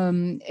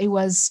 Bon, it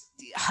was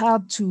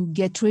hard to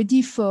get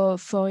ready for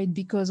it,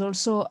 because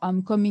also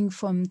I'm coming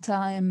from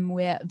time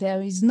where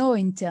there is no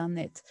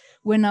internet.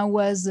 When I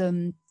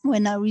resumed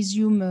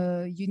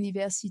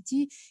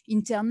university,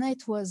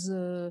 internet was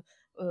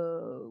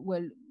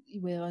well,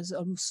 it was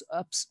almost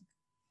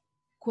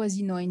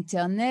quasi no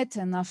internet,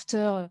 and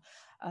after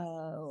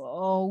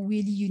or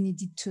really you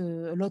needed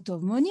a lot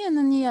of money, and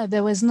then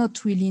there was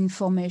not really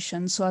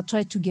information. So I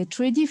tried to get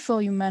ready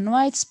for human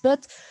rights,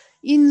 but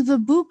in the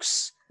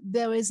books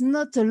there is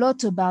not a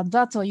lot about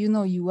that, or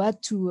you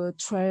had to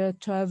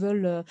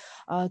travel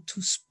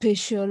to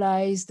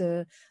specialized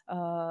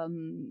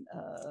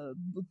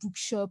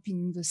bookshop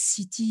in the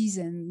cities,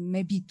 and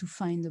maybe to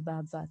find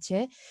about that.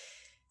 Yeah,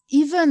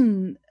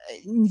 even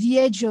in the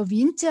age of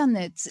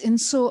internet. And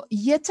so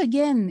yet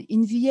again,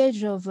 in the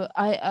age of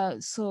I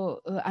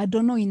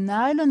don't know in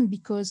Ireland,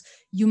 because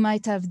you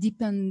might have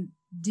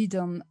depended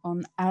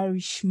on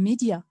Irish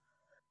media.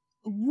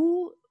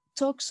 Who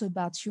talks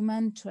about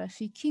human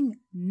trafficking?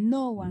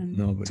 No one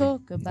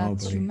talk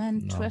about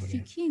human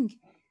trafficking.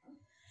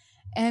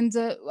 And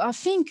I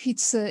think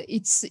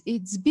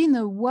it's been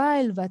a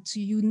while that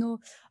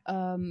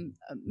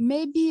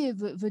maybe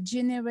the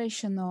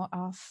generation of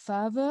our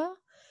father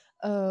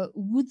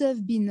would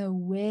have been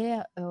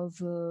aware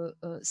of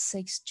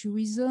sex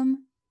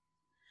tourism.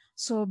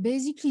 So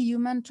basically,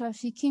 human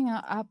trafficking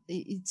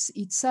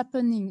it's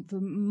happening.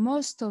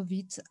 Most of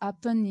it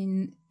happen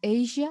in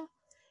Asia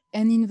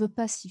and in the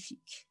Pacific.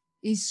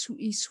 Is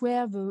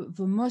where the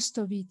most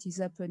of it is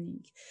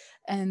happening,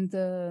 and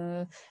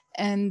the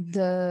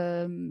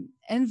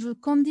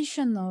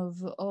condition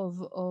of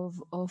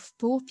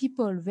poor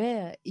people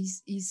there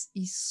is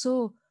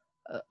so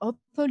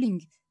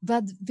appalling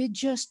that they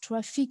just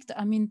trafficked.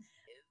 I mean,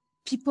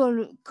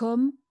 people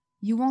come,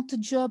 you want a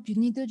job, you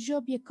need a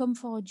job, you come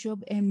for a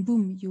job, and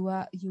boom, you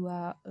are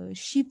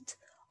shipped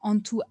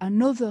onto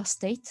another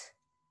state.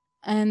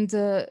 And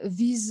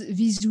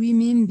these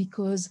women,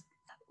 because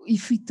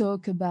if we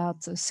talk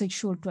about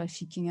sexual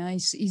trafficking,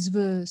 is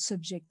the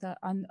subject.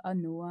 I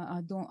know.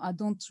 I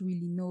don't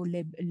really know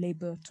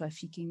labor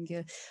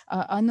trafficking.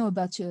 I know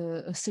about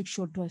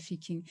sexual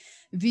trafficking.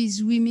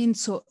 These women,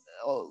 so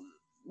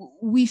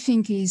we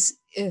think is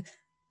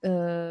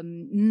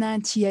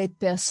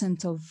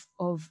 98%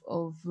 of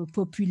the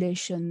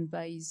population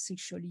that is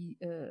sexually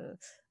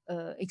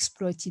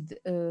exploited.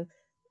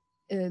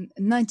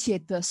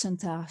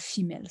 98% are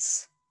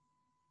females.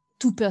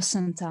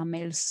 2% are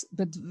males,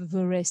 but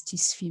the rest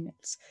is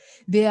females.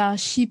 They are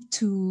shipped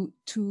to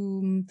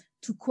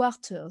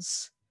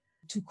quarters,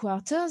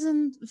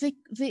 and they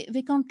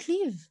can't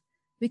live.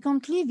 They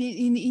can't live.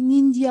 In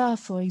India,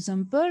 for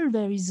example,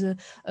 there is you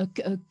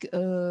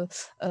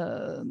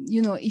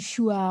know, if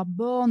you are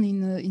born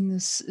in a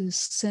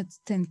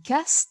certain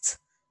caste,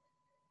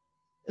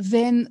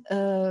 then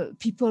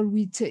people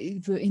with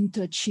the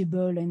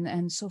intouchable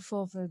and so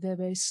forth,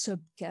 there is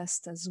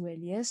subcaste as well.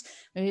 Yes,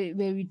 they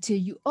will tell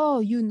you, oh,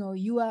 you know,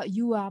 you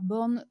are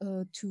born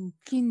to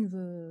clean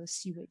the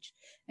sewage,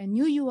 and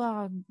you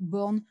are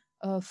born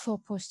for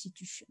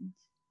prostitution.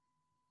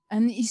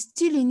 And it's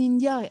still in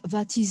India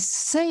that is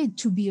said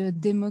to be a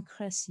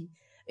democracy.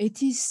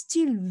 It is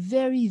still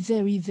very,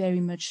 very, very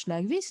much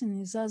like this,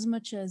 and it's as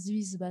much as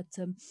this that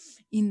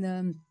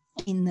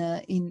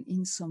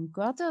in some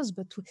quarters.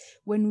 But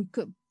when we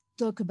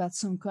talk about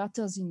some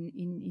quarters in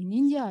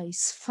India,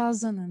 it's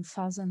thousands and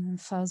thousands and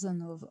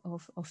thousands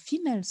of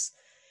females.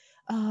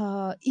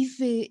 If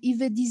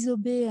they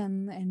disobey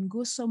and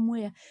go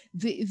somewhere,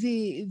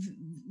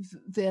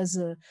 there's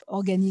a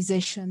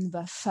organization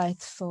that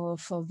fight for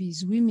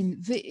these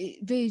women.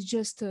 They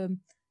just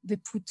they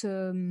put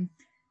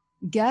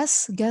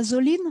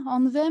gasoline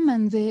on them,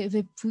 and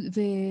they put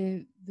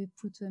them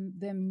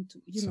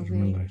into, you know,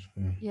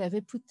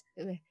 they put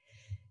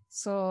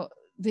so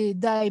they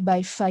die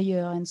by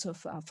fire and so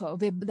forth.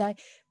 They die,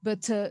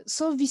 but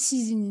so this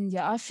is in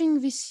India. I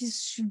think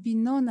this should be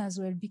known as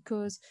well,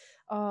 because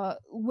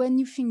when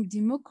you think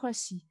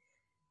democracy,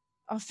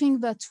 I think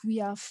that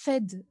we are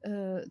fed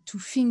to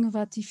think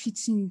that if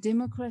it's in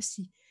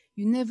democracy,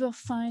 you never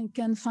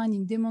can find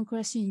in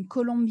democracy in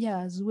Colombia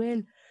as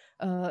well.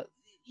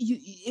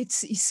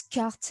 It's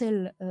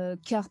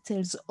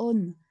cartels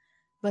on,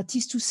 but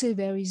is to say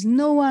there is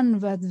no one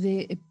that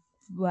they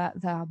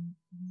are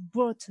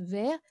brought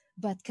there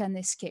that can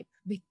escape.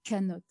 They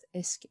cannot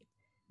escape.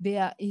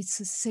 It's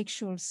a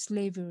sexual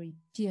slavery,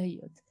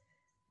 period.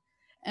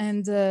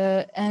 And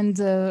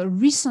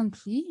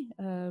recently,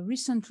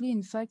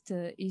 in fact,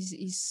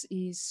 is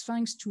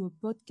thanks to a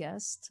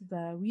podcast that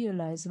I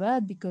realized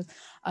that, because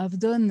I've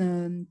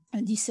done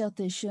a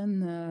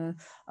dissertation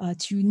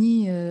at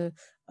uni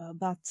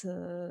about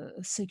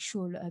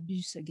sexual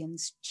abuse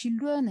against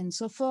children and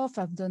so forth.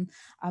 I've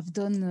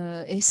done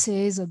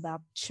essays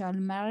about child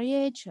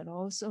marriage, and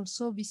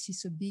also this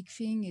is a big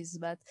thing, is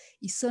that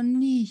it's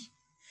only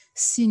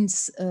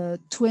since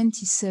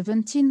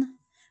 2017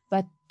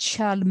 that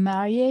child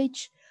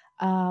marriage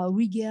are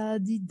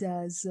regarded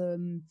as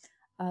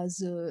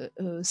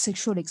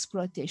sexual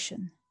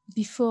exploitation.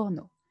 Before,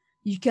 no.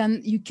 You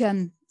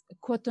can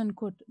quote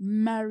unquote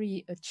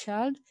marry a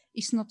child.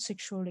 It's not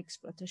sexual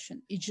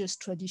exploitation. It's just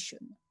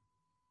tradition.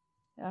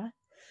 Yeah.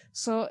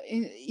 So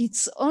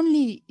it's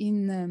only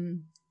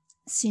in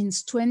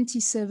since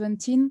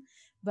 2017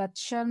 that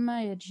child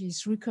marriage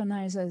is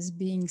recognized as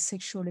being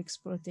sexual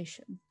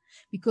exploitation,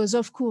 because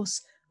of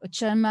course a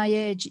child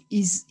marriage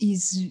is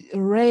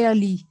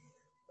rarely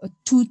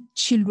two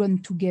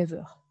children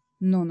together.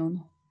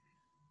 No.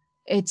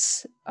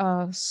 It's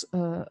a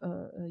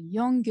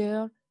young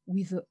girl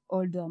with an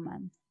older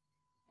man.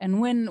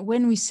 And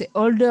when we say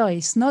older,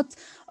 it's not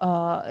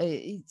a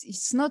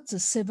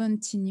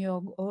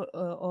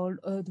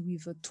 17-year-old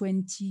with a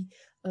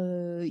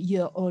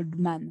 20-year-old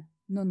man.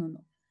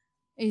 No.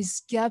 It's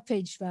gap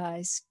age that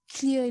is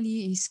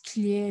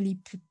clearly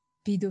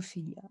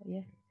pedophilia.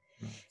 Yeah,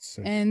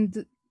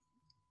 and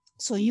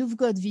so you've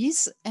got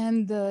this,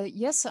 and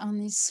yes,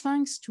 and it's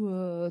thanks to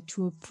a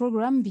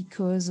program,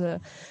 because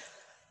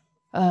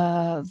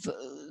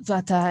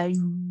that I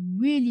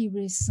really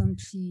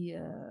recently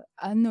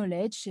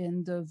acknowledged,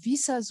 and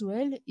this as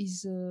well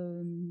is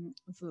the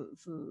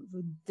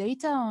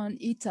data on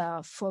it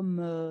are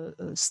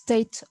from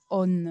state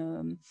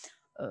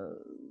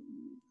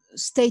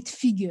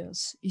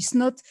figures. It's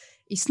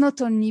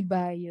not only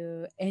by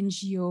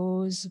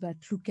NGOs that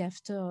look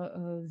after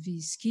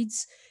these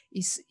kids.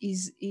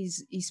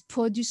 Is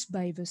produced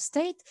by the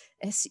state.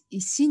 As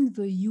is in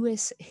the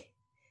USA.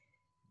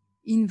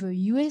 In the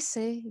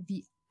USA,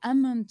 the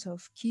amount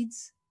of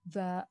kids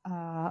that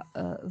are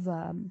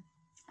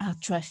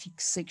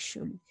trafficked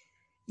sexually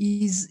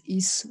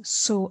is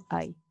so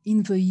high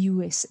in the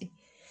USA,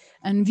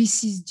 and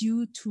this is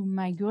due to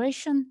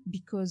migration,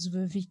 because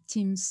the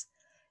victims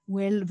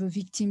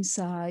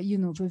are,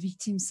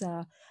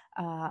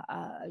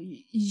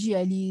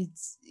 usually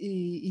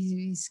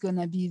is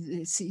gonna be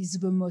is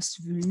the most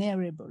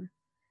vulnerable,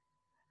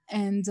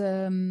 and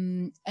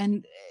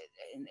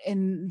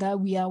and that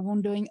we are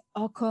wondering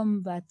how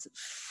come that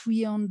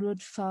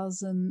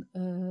 300,000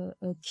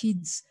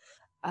 kids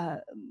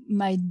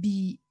might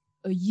be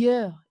a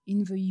year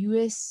in the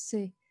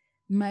USA,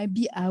 might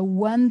be at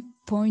one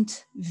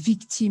point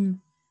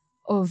victim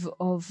of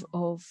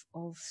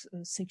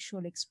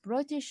sexual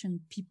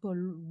exploitation. People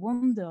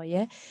wonder,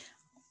 yeah,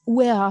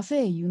 where are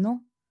they? You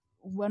know,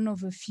 one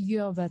of the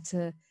figure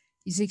that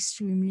is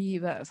extremely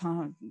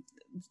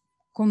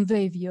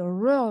convey the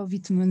horror of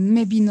it,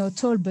 maybe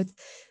not all, but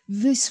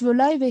the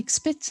life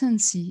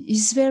expectancy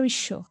is very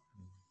short,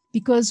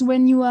 because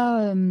when you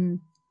are a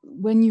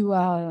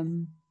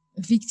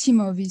victim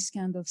of this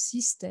kind of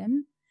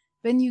system,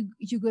 then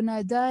you're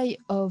gonna die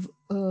of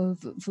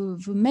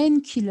the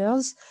main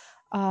killers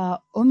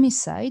are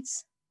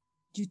homicides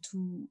due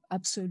to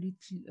absolute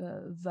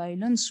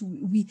violence.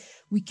 We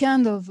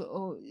kind of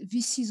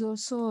this is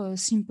also a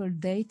simple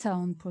data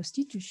on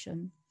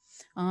prostitution.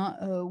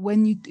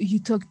 When you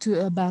talk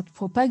about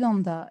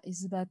propaganda,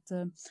 is that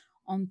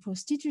on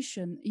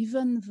prostitution,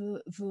 even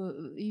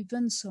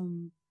even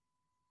some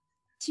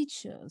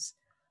teachers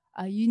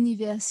at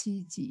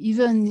university,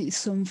 even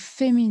some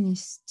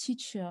feminist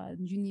teacher at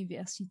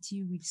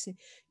university will say,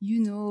 you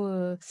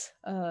know,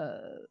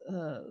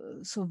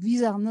 so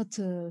these are not,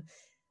 you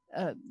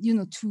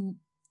know, to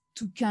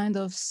kind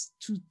of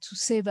to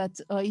say that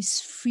it's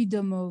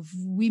freedom of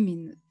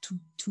women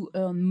to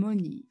earn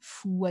money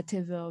for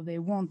whatever they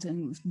want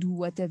and do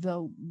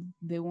whatever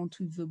they want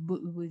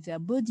with their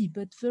body.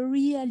 But the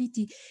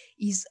reality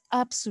is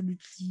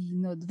absolutely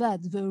not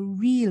that. The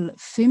real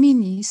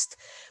feminist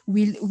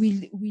will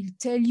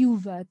tell you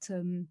that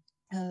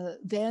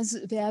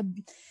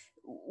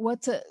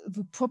what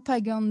the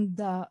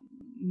propaganda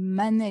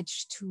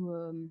managed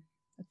to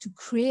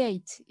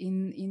create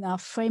in our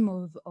frame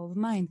of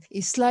mind.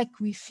 It's like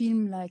we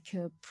film like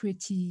a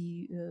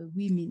pretty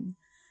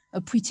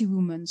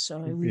woman,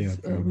 sorry,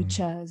 with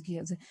Richard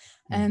Gere.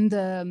 And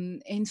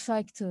in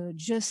fact,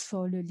 just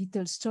for a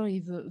little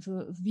story,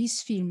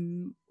 this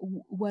film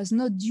was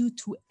not due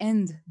to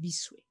end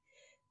this way.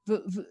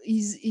 The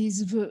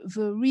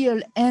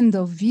real end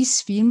of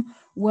this film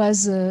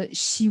was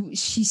this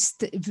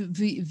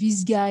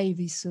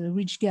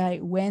rich guy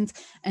went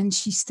and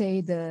she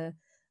stayed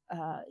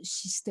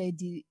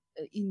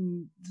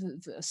in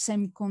the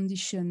same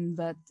condition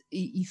that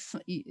if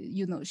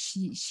you know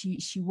she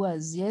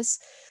was, yes.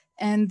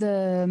 And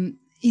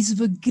is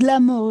the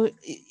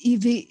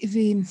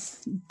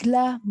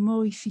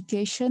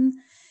glamorification.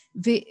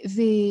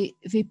 They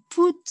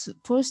put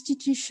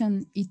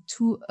prostitution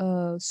into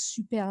a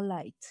super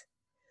light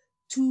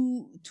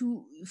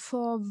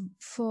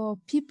for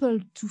people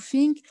to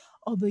think,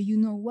 oh, but you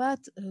know what?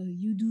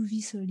 You do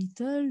this a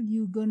little,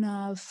 you're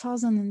gonna have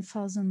thousands and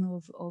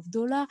thousands of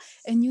dollars,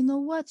 and you know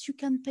what? You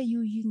can pay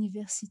your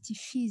university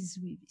fees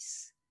with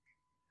this.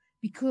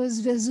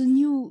 Because there's a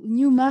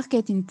new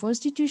market in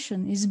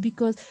prostitution, is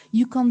because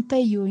you can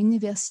pay your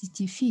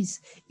university fees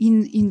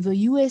in the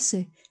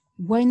USA.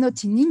 Why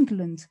not in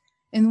England?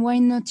 And why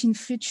not in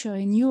future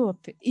in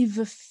Europe? If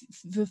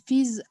the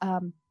fees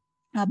are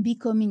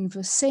becoming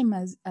the same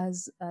as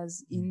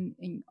in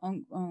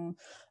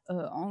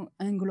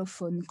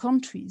Anglophone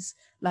countries,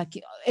 like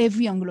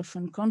every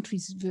Anglophone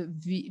countries,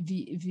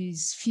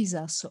 these fees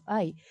are so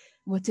high.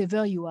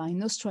 Whatever you are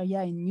in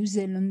Australia, in New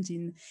Zealand,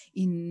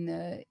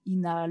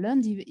 in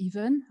Ireland,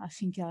 even I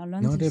think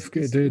Ireland. No,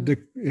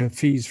 the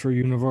fees for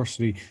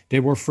university, they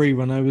were free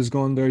when I was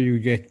going there. You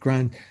get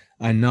grant,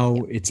 and now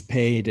it's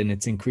paid and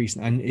it's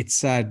increasing. And it's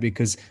sad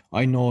because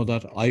I know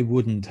that I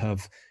wouldn't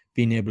have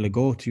been able to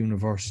go to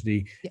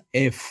university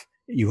if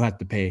you had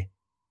to pay.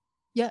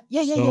 Yeah.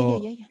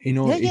 You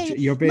know,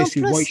 you're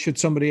basically, why should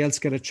somebody else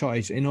get a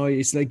choice? You know,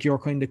 it's like your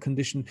kind of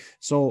condition.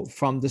 So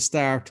from the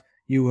start,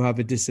 you have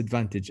a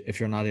disadvantage if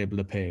you're not able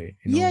to pay.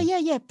 You know?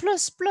 Yeah.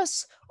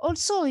 Plus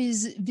also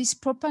is this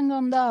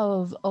propaganda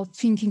of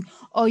thinking,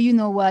 oh, you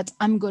know what,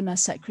 I'm gonna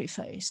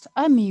sacrifice.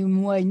 I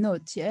mean, why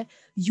not? Yeah,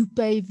 you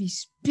pay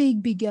this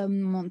big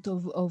amount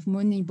of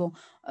money, but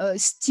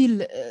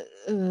still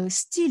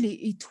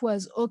it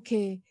was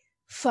okay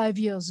 5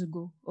 years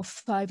ago, or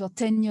 5 or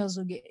 10 years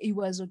ago, it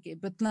was okay.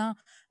 But now,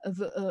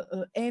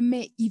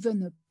 MA,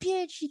 even a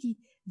PhD,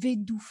 they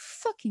do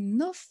fucking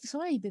nothing.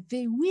 Sorry, but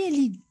they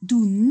really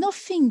do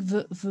nothing.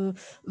 The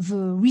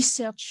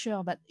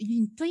researcher, but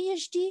in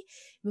PhD,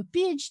 the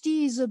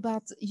PhD is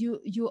about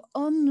your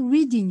own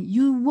reading.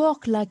 You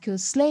work like a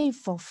slave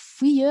for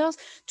 3 years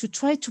to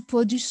try to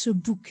produce a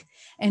book.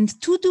 And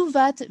to do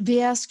that,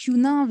 they ask you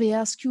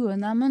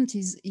an amount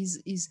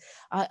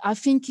I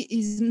think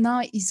is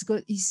now is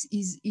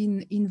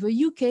in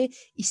the UK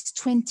is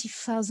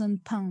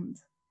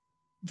 £20,000.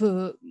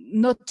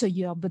 Not a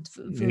year, but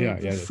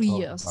the 3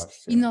 years,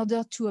 in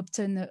order to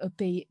obtain a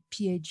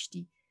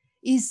PhD.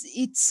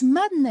 It's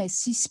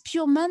madness. It's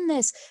pure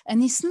madness,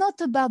 and it's not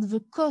about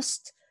the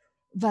cost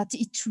that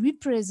it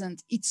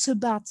represents. It's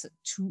about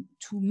to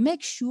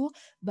make sure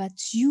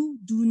that you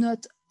do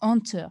not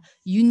enter.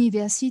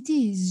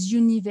 University is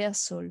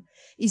universal.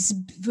 It's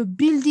the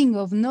building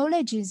of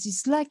knowledge.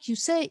 It's like you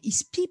say,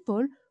 it's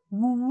people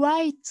who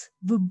write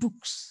the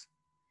books,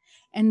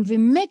 and they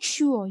make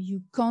sure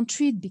you can't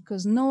read,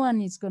 because no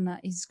one is gonna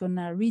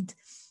read.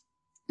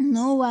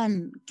 No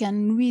one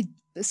can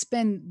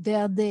spend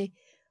their day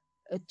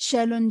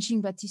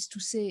challenging, that is to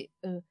say,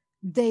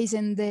 days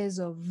and days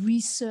of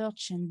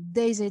research and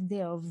days and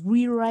days of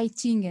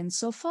rewriting and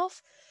so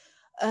forth,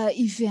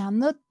 if they are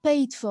not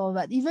paid for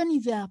that, even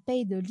if they are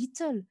paid a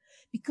little,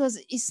 because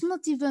it's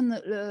not even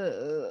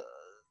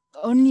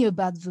only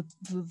about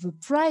the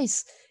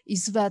price,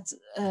 is that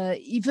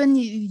even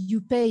if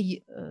you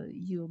pay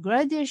your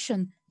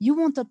graduation, you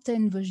won't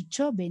obtain the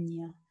job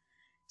anyhow.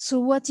 So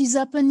what is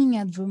happening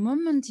at the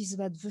moment is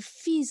that the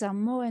fees are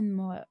more and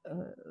more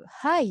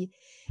high,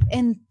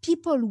 and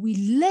people will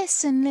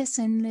less and less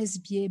and less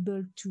be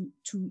able to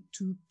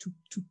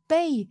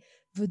pay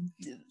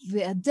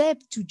their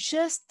debt, to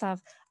just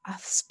have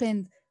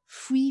spent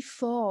 3,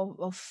 4,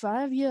 or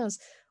 5 years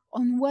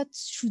on what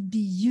should be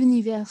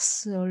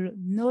universal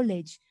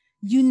knowledge,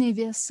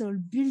 universal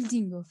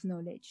building of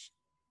knowledge.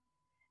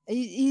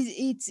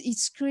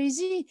 It's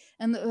crazy.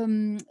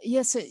 And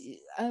yes,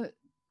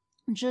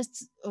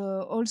 just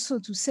also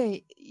to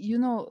say,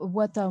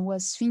 what I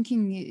was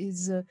thinking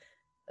is,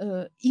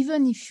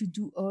 even if you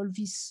do all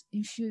this,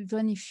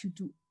 even if you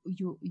do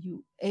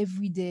you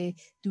every day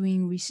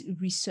doing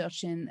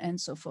research and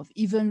so forth,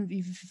 even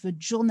if the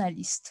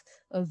journalists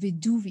they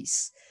do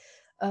this,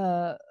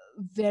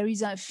 there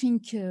is, I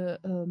think,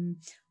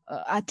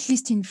 at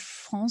least in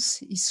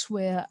France is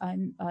where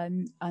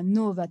I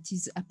know that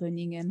is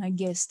happening, and I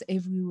guess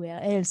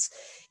everywhere else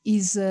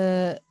is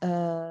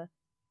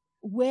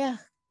where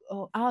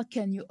or how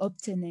can you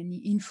obtain any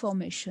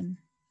information?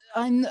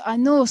 I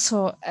know,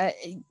 so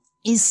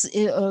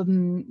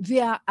they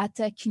are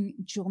attacking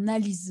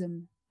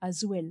journalism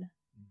as well.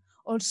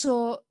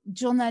 Also,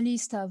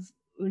 journalists have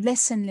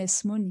less and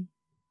less money.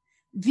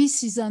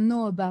 This is I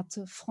know about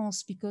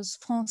France, because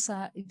France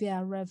they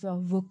are rather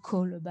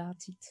vocal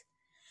about it.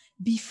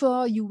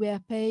 Before, you were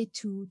paid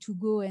to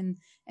go and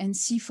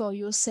see for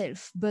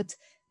yourself, but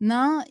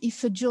now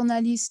if a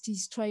journalist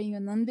is trying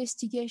an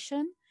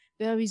investigation,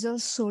 there is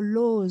also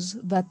laws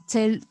that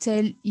tell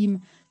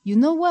him, you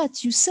know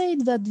what, you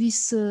said that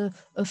this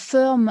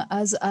firm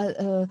has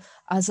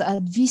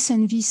had this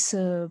and this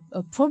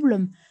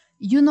problem.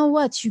 You know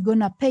what, you're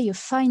gonna pay a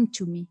fine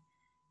to me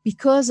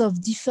because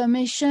of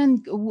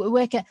defamation.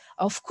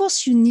 Of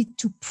course, you need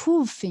to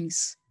prove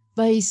things,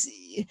 but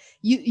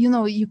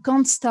you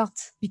can't start,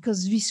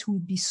 because this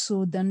would be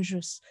so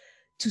dangerous,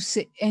 to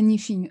say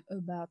anything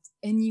about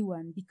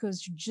anyone,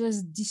 because you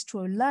just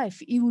destroy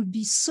life. It would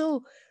be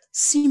so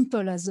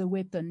simple as a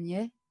weapon.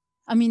 Yeah,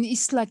 I mean,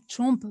 it's like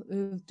Trump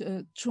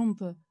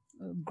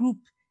group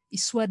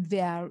is what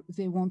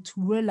they want to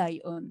rely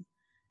on,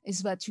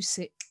 is that you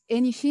say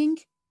anything,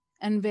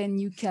 and then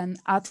you can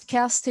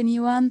outcast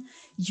anyone,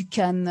 you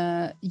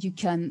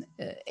can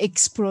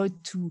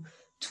exploit to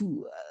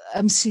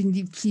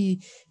absolutely,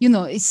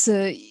 it's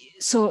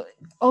so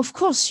of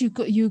course you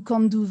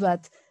can't do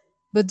that.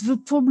 But the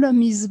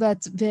problem is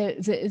that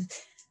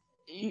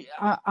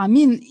I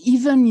mean,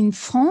 even in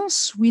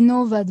France, we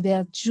know that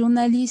there are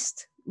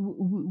journalists.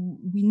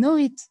 We know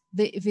it.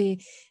 They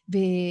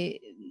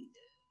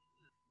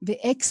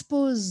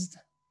exposed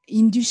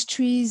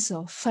industries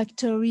or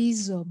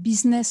factories or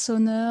business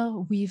owner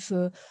with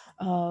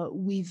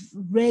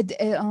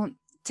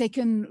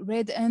taken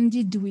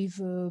red-handed with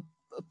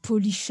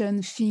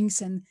pollution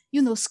things and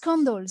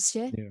scandals.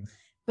 Yeah?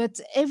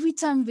 But every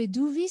time they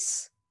do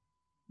this,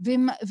 they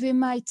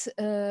might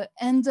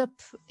end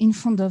up in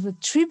front of a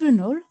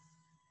tribunal,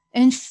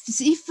 and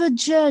if the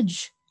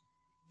judge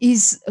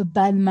is a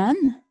bad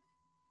man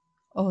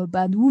or a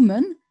bad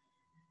woman,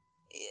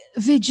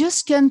 they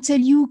just can tell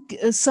you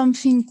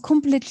something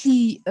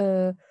completely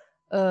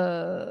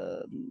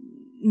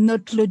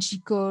not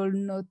logical,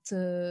 not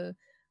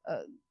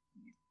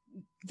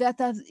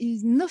that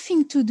is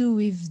nothing to do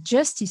with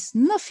justice,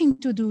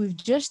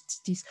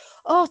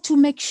 or to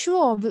make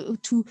sure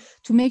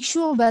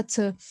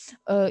that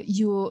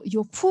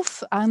your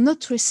proof are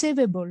not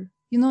receivable.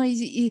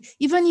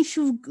 Even if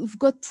you've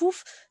got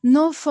proof,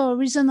 no, for a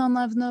reason or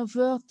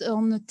another,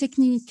 on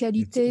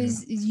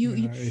technicalities,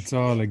 it's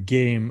all a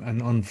game.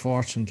 And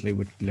unfortunately,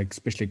 with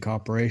especially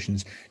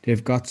corporations,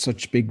 they've got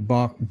such big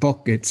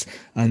buckets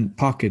and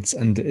pockets,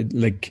 and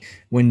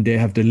when they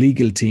have the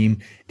legal team,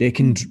 they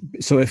can.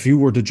 So if you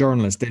were the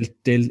journalist,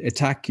 they'll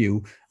attack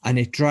you, and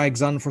it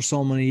drags on for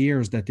so many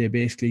years that they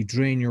basically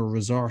drain your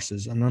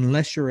resources. And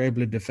unless you're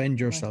able to defend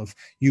yourself,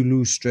 you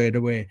lose straight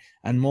away.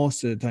 And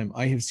most of the time,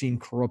 I have seen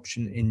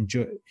corruption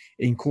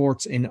in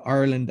courts in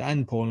Ireland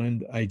and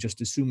Poland. I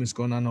just assume it's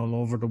going on all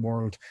over the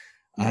world.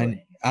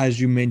 And as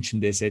you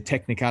mentioned, they say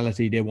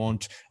technicality, they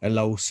won't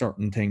allow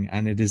certain thing,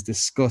 and it is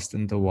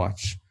disgusting to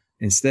watch.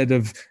 Instead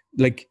of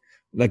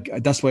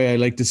that's why I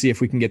like to see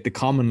if we can get the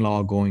common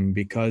law going,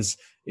 because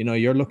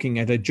you're looking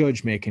at a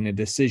judge making a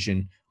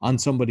decision on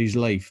somebody's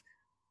life,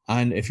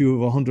 and if you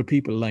have 100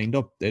 people lined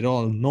up, they'd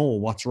all know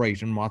what's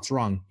right and what's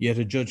wrong, yet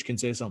a judge can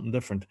say something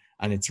different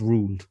and it's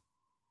ruled.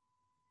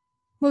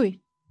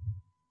 Oui.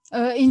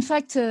 In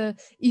fact,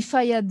 if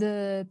I had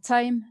the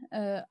time,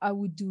 I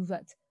would do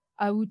that.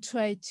 I would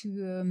try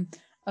to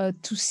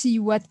see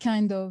what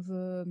kind of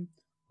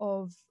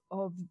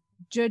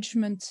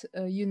judgment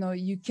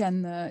you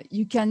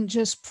can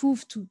just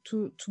prove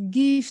to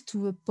give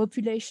to a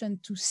population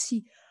to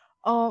see.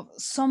 Or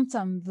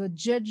sometimes the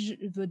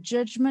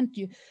judgment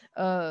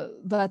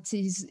that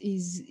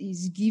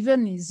is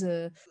given is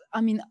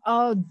I mean,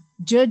 our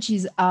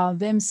judges are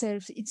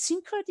themselves. It's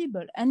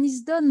incredible, and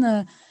it's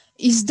done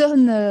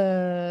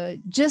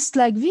just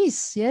like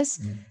this. Yes,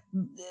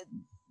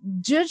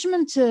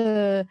 judgment.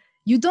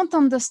 You don't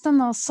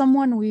understand how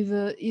someone with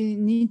an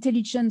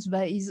intelligence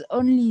that is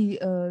only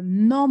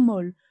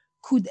normal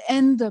could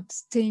end up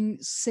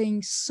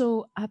saying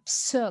so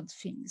absurd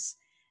things,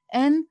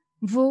 and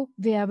though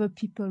they are the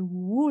people who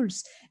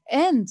rules.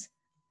 And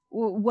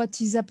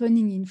what is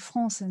happening in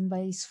France, and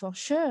that is for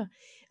sure,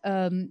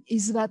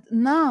 is that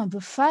now the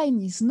fine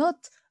is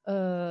not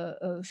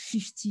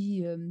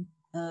 50,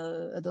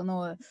 I don't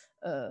know,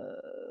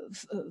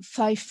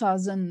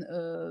 5,000,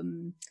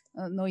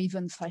 not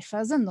even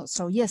 5,000. No,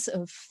 so yes,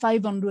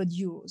 500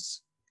 euros,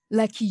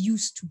 like it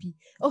used to be.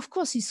 Of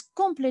course, it's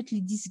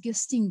completely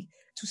disgusting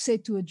to say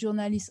to a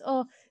journalist,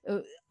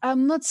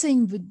 I'm not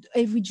saying that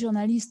every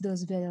journalist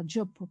does their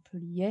job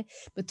properly, yeah.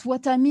 But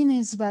what I mean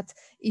is that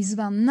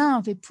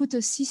now they put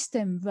a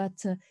system that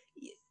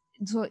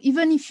so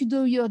even if you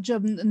do your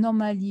job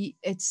normally,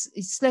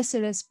 it's less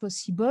and less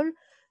possible.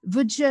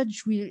 The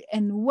judge will,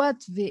 and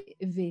what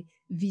this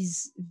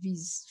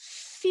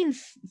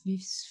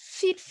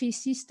filthy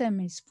system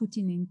is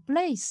putting in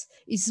place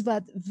is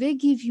that they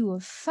give you a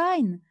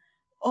fine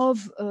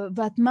of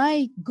that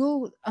might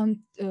go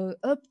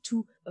up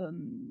to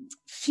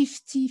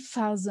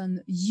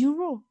 50,000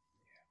 euro.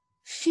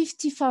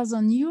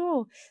 50,000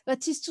 euro.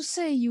 That is to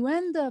say, you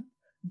end up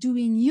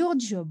doing your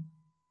job,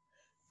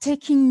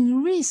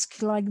 taking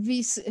risk like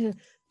this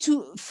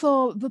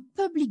for the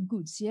public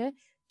goods, yeah,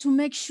 to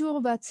make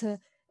sure that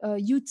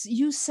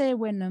you say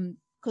when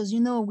because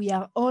we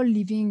are all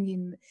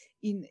living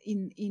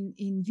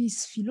in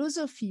this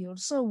philosophy.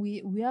 Also,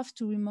 we have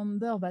to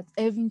remember that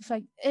in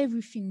fact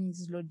everything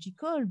is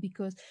logical,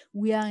 because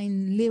we are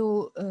in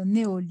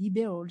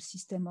neoliberal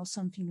system or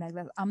something like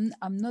that. I'm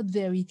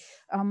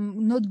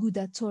not good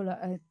at all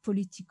at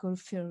political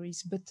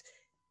theories, but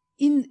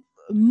in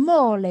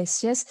more or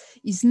less, yes,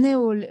 is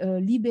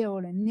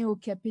neoliberal and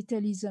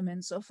neo-capitalism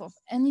and so forth.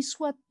 And it's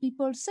what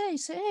people say,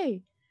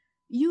 hey,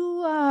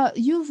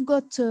 you've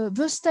got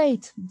the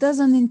state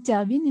doesn't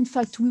intervene. In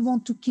fact, we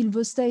want to kill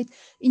the state.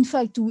 In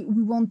fact,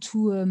 we want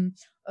to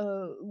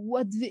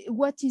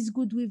what is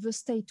good with the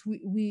state,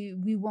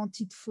 we want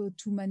it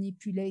to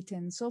manipulate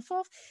and so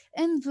forth.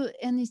 And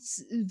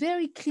it's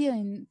very clear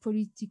in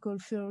political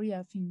theory.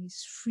 I think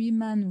it's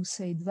Freeman who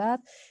said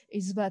that,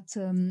 is that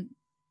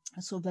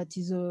so that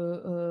is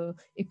a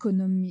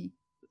economic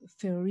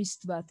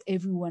theorist that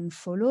everyone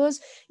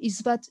follows, is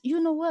that, you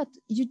know what,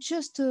 you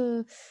just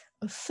a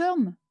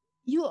firm,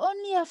 you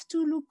only have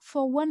to look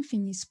for one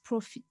thing, is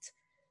profit.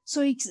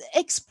 So it's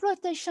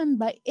exploitation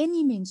by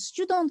any means.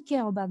 You don't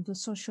care about the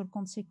social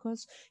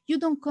consequence. You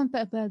don't care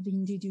about the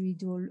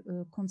individual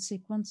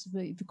consequence,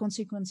 the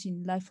consequence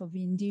in life of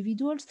the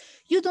individuals.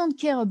 You don't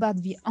care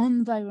about the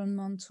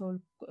environmental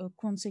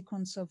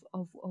consequence of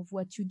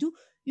what you do.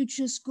 You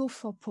just go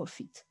for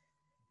profit.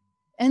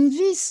 And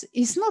this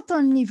is not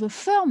only the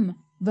firm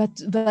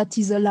that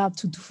is allowed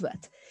to do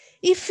that.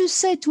 If you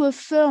say to a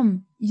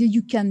firm,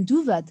 you can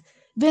do that,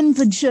 then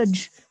the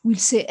judge will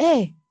say,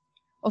 hey,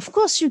 of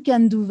course you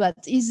can do that.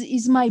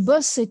 Is my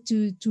boss said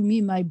to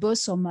me, my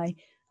boss or my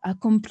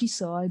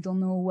accomplice or I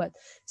don't know what,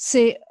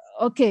 say,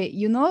 okay,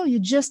 you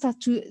just have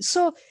to.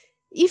 So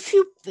if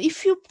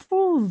you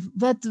prove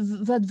that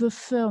the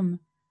firm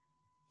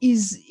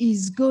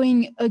is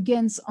going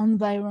against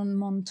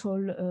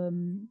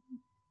environmental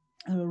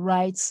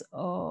rights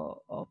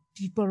or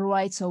people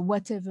rights or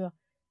whatever,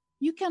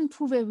 you can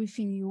prove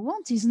everything you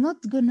want, is not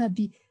gonna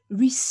be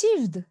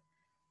received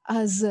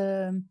as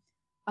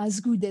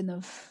good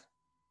enough,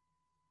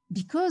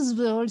 because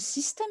the whole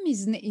system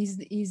is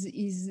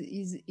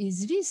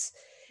this.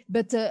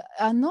 But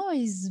I know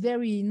it's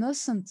very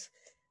innocent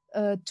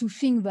to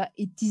think that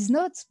it is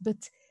not,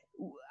 but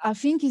I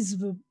think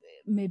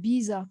maybe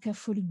it's our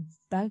Catholic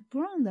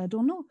background, I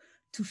don't know,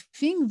 to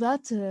think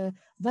that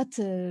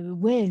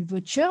well,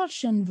 the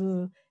church and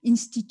the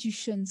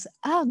institutions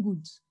are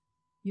good,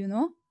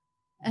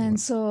 and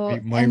so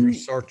my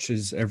research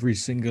is every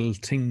single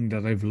thing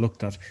that I've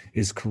looked at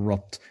is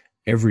corrupt.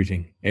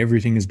 Everything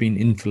has been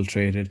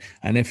infiltrated.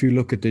 And if you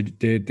look at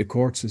the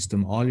court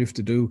system, all you have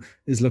to do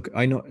is look.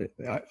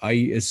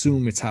 I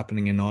assume it's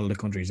happening in all the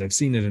countries. I've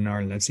seen it in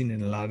Ireland. I've seen it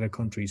in a lot of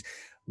countries.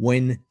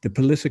 When the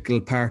political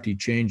party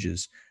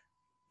changes,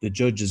 the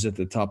judges at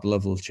the top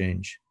level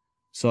change.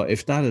 So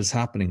if that is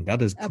happening,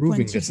 that is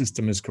proving the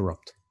system is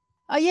corrupt.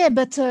 Yeah,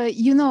 but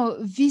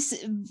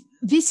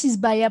this is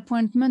by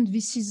appointment.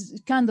 This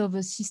is kind of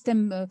a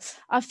system.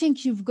 I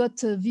think you've got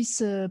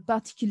this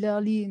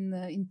particularly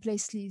in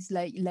places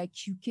like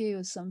UK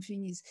or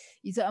something.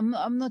 Is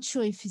I'm not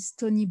sure if it's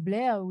Tony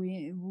Blair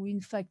who in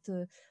fact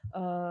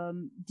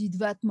did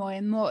that more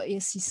and more.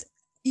 Yes,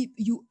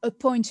 you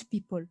appoint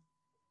people.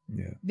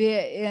 Yeah.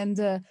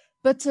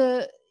 But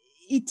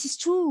it is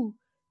true.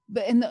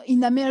 But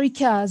in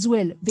America as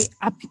well,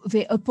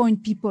 they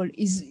appoint people.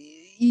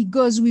 It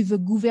goes with the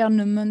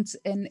government,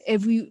 and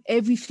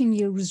everything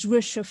is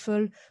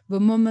reshuffled the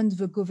moment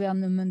the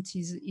government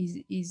is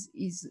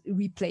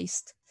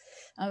replaced.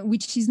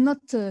 Which is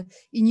not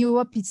in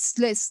Europe. It's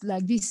less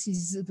like this.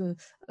 Is the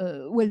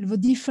the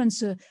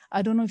difference?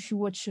 I don't know if you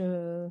watch.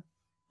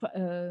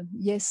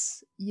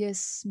 Yes,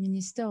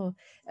 Minister.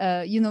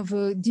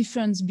 The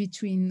difference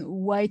between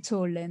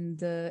Whitehall and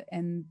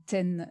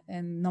 10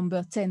 and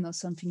number 10 or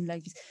something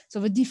like this. So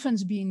the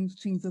difference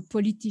between the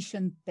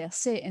politician per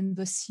se and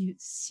the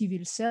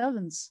civil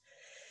servants.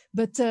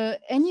 But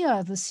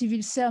anyhow, the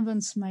civil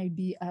servants might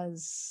be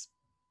as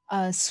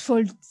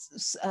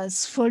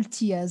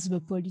faulty as the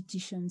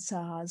politicians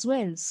are as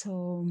well.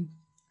 So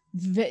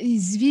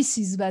this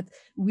is that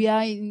we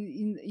are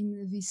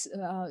in this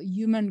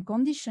human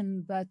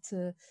condition, but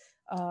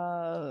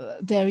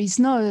there is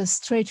no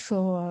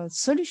straightforward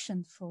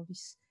solution for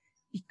this,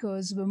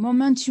 because the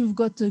moment you've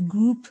got a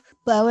group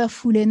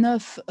powerful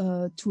enough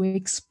to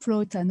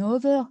exploit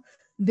another,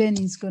 then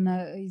it's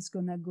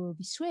gonna go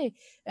this way.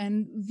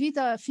 And that,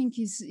 I think,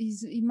 is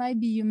it might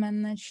be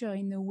human nature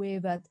in a way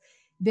that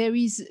there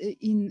is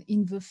in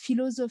the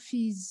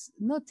philosophies,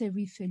 not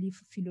every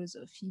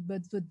philosophy,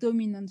 but the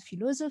dominant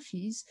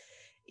philosophies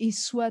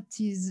is what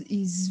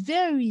is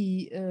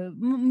very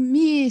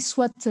me is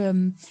what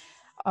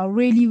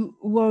really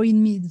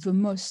worrying me the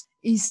most,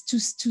 is to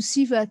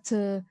see that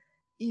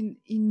in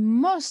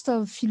most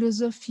of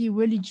philosophy,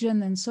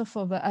 religion, and so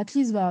forth, at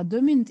least they are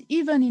dominant.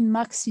 Even in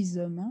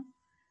Marxism,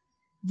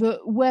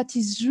 what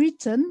is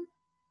written,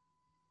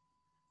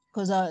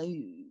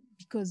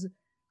 because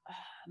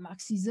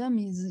Marxism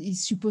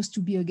is supposed to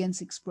be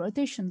against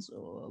exploitation.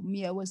 So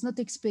I was not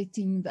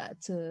expecting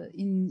that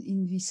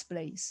in this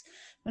place.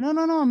 But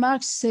no.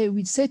 Marx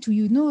will say to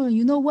you, no,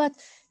 you know what?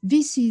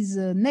 This is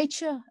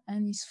nature,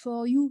 and it's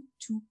for you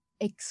to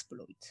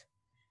exploit.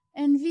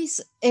 And this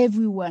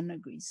everyone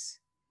agrees.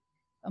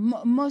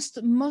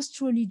 Most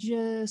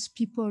religious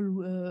people,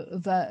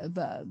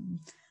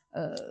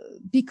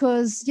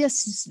 because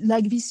yes,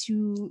 like this,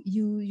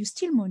 you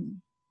steal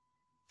money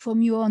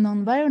from your own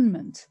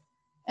environment.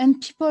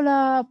 And people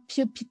are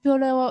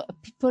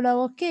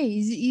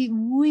okay.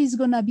 Who is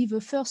gonna be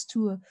the first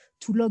to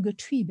log a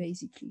tree,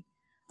 basically?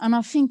 And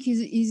I think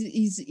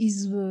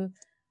is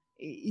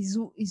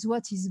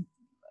what is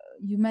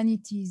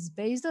humanity is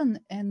based on.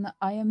 And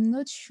I am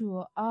not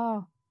sure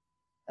how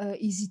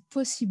is it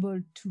possible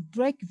to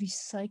break this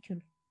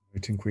cycle. I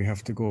think we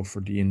have to go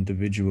for the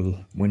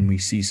individual when we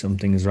see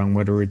something is wrong,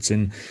 whether it's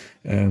in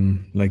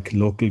like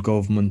local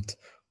government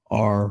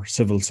or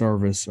civil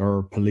service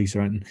or police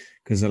or anything.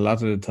 Because a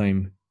lot of the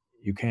time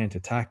you can't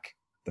attack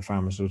the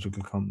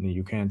pharmaceutical company,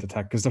 you can't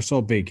attack because they're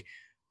so big,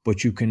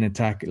 but you can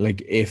attack,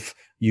 like, if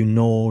you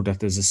know that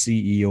there's a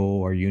CEO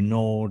or you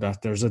know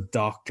that there's a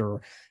doctor,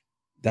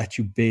 that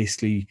you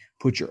basically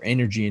put your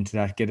energy into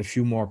that, get a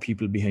few more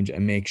people behind you,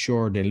 and make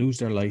sure they lose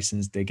their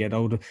license, they get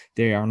out of,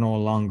 they are no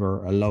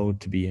longer allowed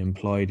to be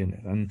employed in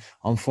it. And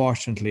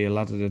unfortunately, a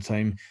lot of the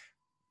time,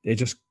 they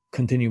just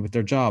continue with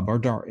their job,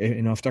 or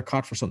if they're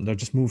caught for something, they're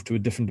just moved to a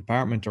different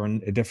department or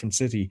in a different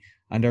city,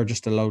 and they're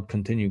just allowed to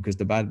continue because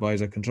the bad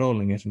boys are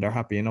controlling it, and they're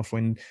happy enough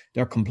when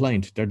they're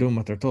compliant, they're doing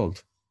what they're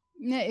told.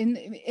 Yeah,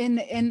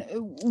 and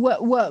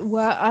what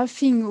I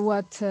think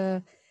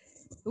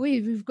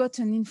we've got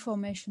an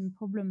information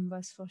problem,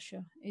 that's for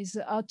sure, is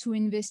how to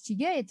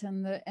investigate.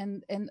 And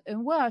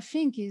what I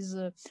think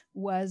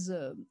was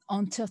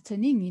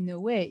entertaining in a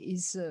way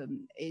is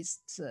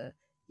the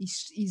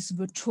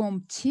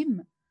Trump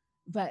team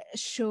that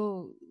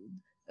show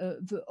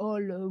the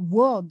whole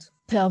world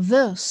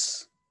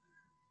perverse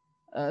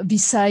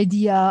this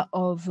idea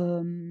of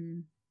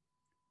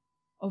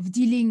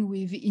dealing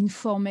with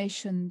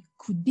information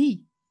could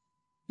be.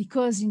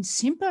 Because in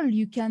simple,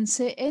 you can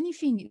say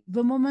anything.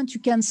 The moment you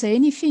can say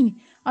anything,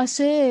 I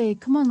say, hey,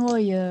 come on,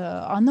 Roy,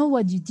 I know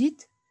what you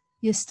did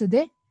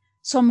yesterday.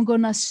 So I'm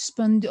gonna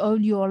suspend all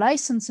your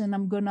license, and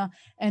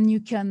you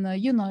can,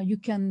 you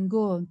can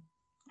go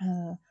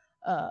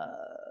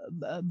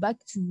back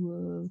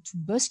to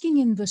busking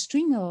in the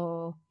street,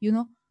 or,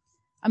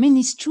 I mean,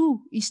 it's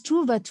true. It's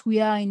true that we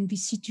are in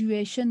this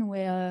situation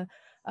where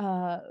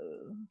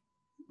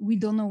we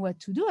don't know what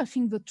to do. I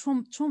think the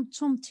Trump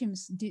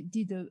teams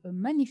did a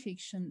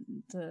magnificent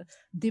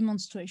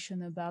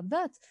demonstration about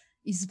that.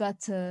 Is that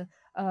the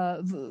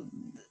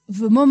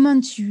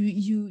moment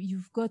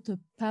you've got a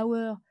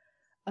power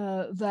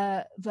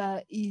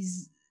that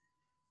is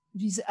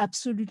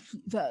absolutely,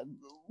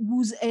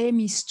 whose aim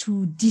is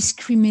to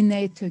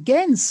discriminate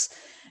against,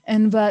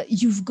 and that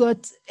you've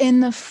got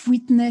enough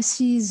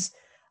witnesses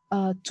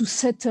to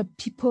set up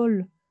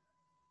people.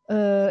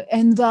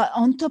 And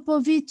on top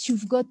of it,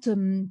 you've got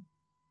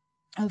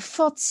a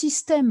fourth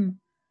system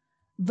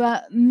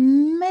that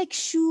make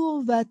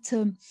sure that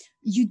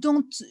you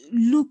don't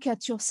look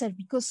at yourself,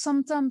 because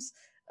sometimes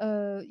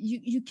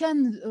you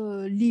can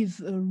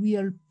live a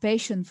real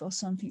passion for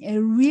something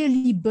and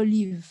really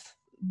believe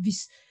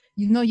this.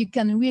 You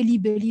can really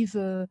believe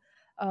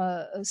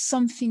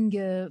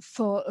something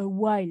for a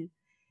while.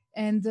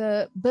 And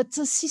but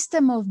a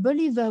system of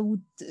belief that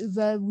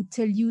would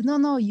tell you,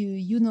 no,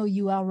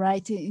 you are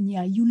right, and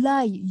yeah, you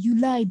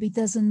lie, but it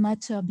doesn't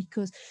matter,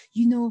 because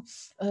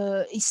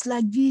it's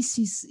like this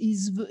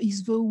is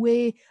the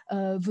way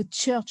the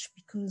church,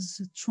 because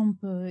Trump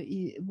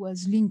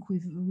was linked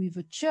with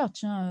the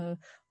church. I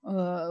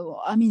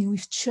mean,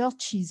 with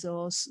churches,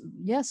 or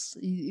yes,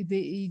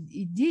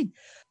 it did.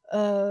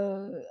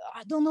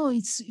 I don't know.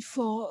 It's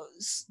for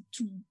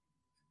to.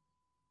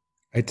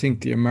 I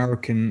think the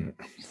American,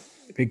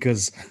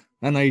 because,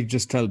 and I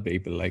just tell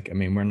people, like, I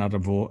mean, we're not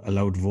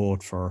allowed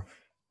vote for,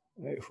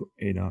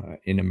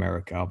 in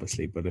America,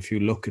 obviously, but if you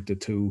look at the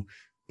two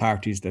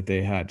parties that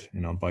they had,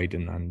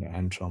 Biden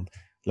and Trump,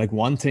 like,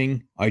 one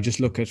thing, I just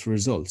look at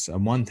results,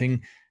 and one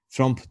thing,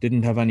 Trump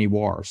didn't have any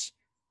wars,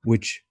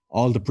 which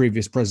all the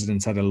previous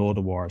presidents had a load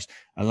of wars.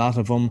 A lot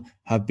of them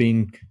have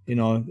been,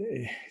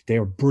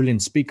 they're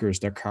brilliant speakers,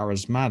 they're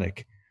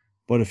charismatic.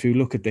 But if you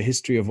look at the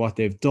history of what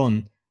they've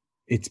done,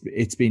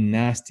 it's been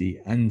nasty.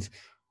 And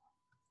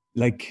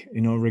like,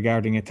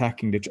 regarding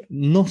attacking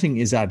nothing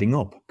is adding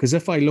up. Because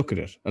if I look at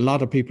it, a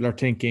lot of people are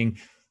thinking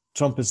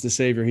Trump is the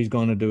savior, he's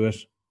going to do it.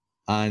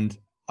 And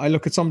I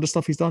look at some of the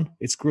stuff he's done,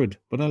 it's good.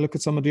 But I look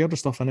at some of the other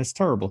stuff and it's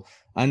terrible.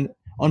 And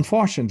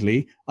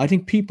unfortunately, I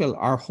think people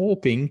are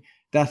hoping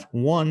that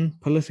one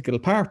political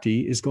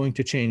party is going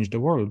to change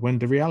the world, when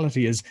the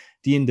reality is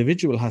the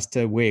individual has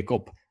to wake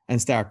up and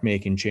start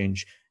making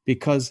change,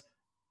 because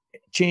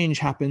change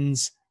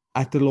happens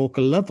at the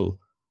local level.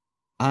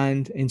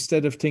 And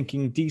instead of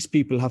thinking these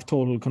people have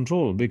total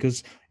control,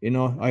 because,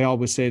 I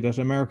always say that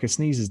America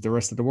sneezes, the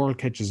rest of the world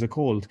catches a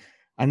cold.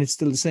 And it's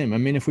still the same. I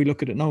mean, if we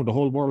look at it now, the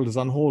whole world is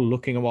on hold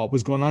looking at what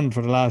was going on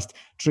for the last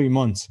 3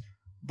 months.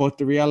 But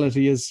the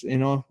reality is,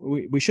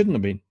 we shouldn't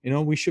have been.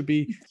 We should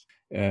be.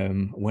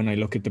 When I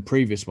look at the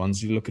previous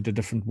ones, you look at the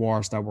different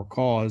wars that were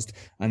caused.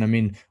 And I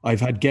mean,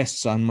 I've had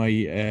guests on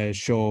my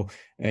show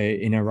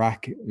in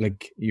Iraq,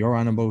 like you're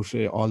on about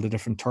all the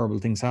different terrible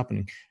things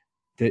happening.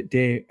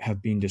 They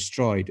have been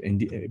destroyed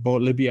in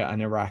both Libya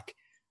and Iraq,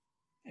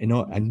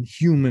 and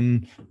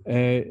human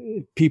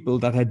people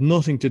that had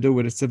nothing to do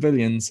with it,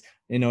 civilians,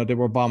 they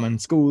were bombing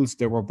schools,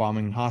 they were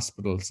bombing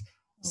hospitals.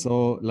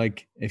 So,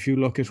 like, if you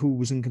look at who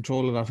was in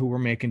control of that, who were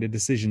making the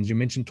decisions, you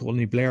mentioned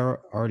Tony Blair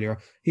earlier.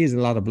 He has a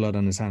lot of blood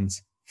on his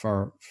hands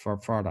for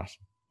that.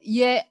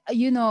 Yeah,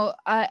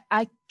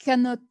 I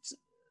cannot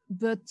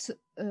but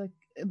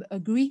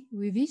agree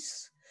with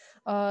this.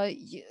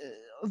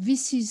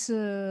 This is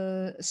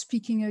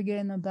speaking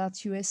again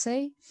about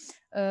USA.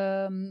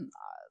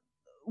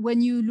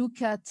 When you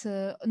look at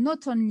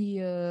not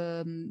only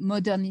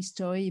modern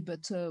history,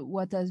 but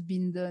what has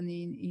been done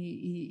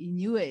in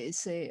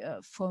USA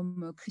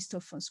from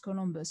Christopher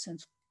Columbus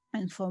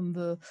and from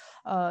the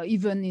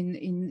even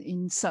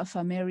in South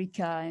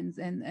America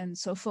and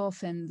so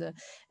forth, and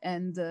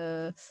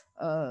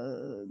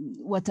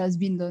what has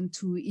been done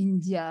to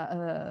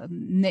India,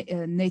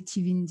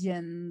 native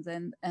Indians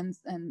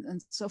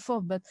and so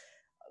forth. But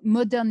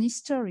modern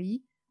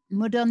history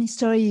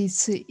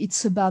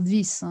it's about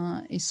this.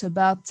 It's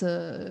about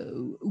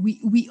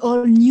we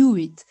all knew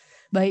it,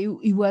 but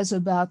it was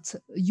about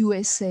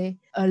USA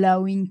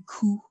allowing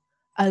coup,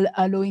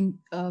 allowing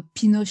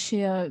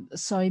Pinochet.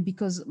 Sorry,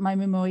 because my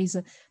memory is.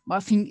 I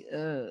think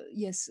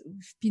yes,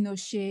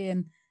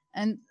 Pinochet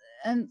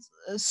and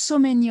so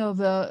many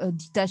other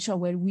dictators.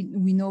 Well,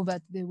 we know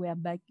that they were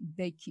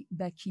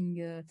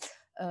backing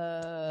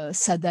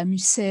Saddam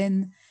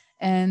Hussein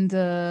and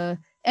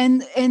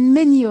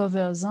many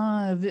others.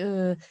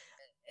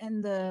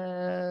 And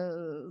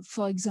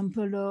for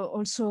example,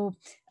 also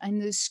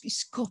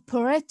it's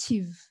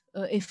cooperative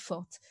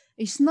effort.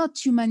 It's not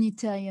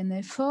humanitarian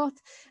effort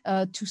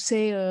to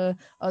say.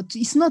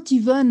 It's not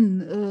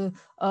even.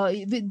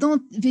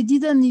 They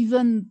didn't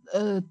even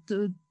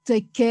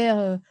take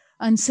care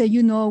and say,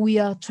 we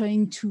are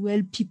trying to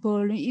help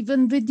people.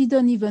 Even they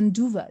didn't even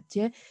do that.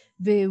 Yeah,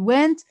 they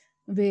went,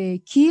 they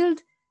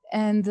killed,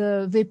 and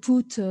they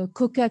put a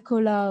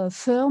Coca-Cola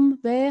firm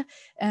there,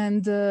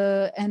 and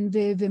the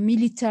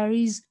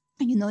militaries,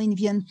 in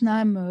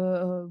Vietnam,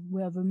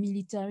 where the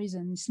militaries,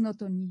 and it's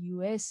not only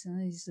US,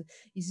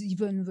 is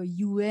even the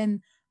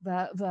UN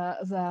that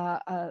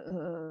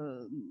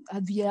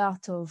at the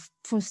heart of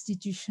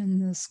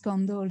prostitution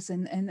scandals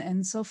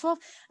and so forth.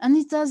 And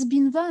it has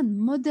been done.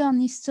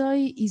 Modern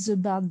history is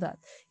about that.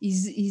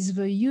 Is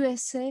the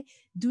USA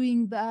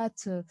doing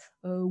that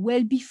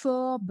well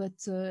before,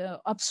 but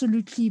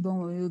absolutely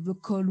the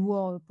Cold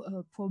War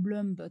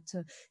problem, but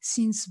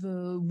since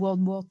the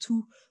World War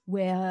II,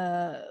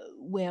 where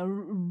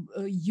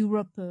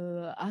Europe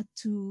had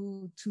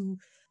to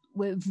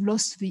we've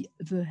lost the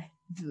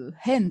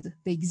hand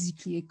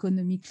basically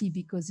economically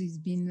because it's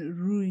been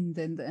ruined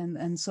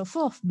and so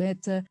forth.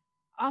 But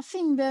I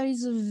think there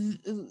is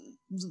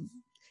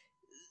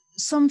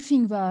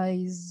something that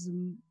is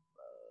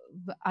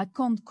I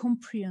can't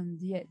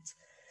comprehend yet.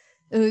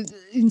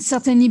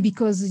 Certainly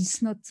because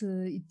it's not,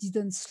 it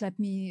didn't slap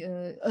me,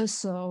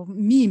 us or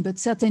me, but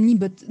certainly,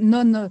 but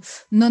none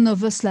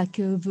of us, like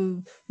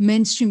the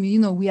mainstream, you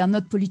know, we are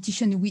not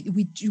politicians.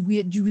 We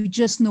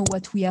just know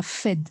what we are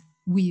fed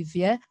with,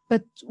 yeah.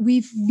 But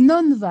we've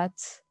known that,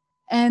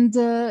 and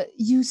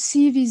you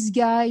see this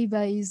guy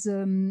that is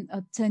 10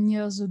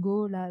 years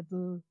ago, like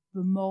the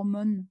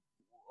Mormon,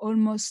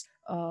 almost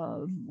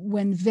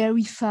went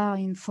very far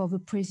in for the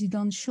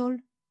presidential.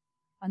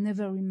 I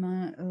never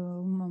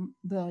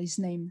remember his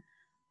name,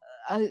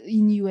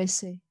 in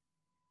USA.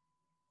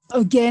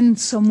 Again,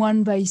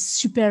 someone that is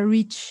super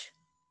rich.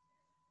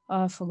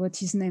 I forgot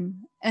his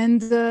name.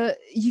 And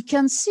you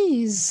can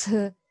see is,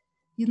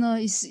 you know,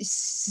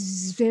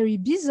 it's very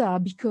bizarre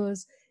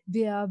because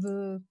they are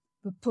the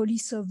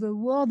police of the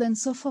world and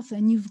so forth.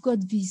 And you've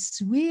got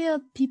these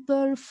weird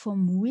people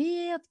from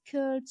weird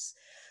cults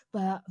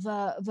that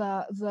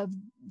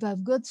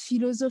got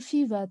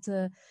philosophy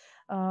that,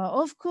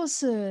 of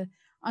course,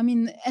 I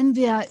mean, and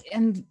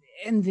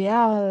they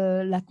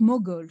are like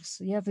moguls.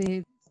 Yeah,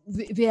 they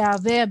are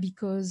there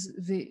because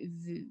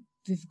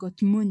they've got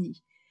money.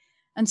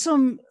 And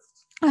so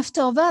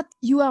after that,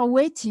 you are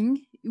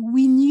waiting.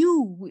 We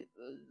knew,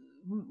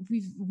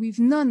 we've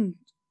known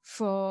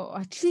for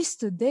at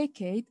least a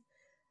decade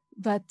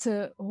that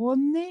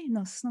Romney,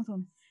 no, it's not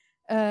Romney.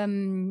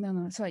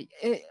 No, sorry.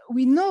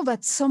 We know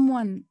that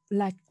someone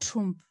like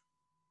Trump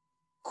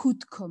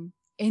could come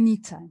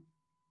anytime.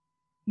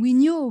 We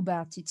knew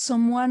about it.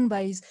 Someone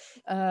by his,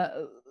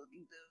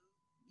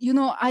 you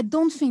know, I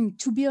don't think,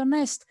 to be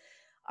honest,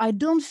 I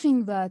don't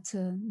think that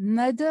an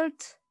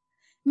adult,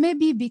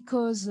 maybe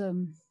because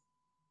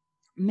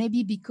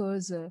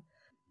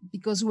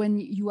when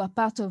you are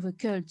part of a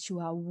cult, you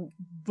are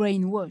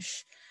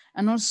brainwashed.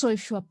 And also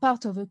if you are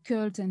part of a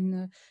cult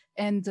and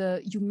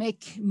you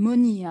make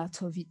money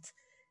out of it,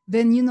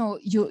 then, you know,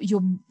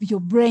 your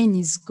brain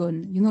is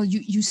gone. You know,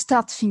 you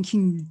start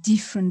thinking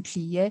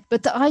differently, yeah?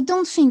 But I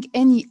don't think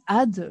any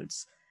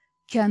adults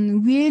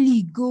can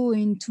really go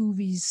into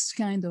these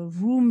kind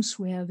of rooms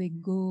where they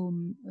go,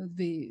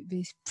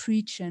 they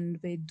preach and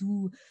they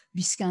do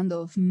this kind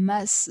of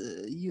mass,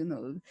 you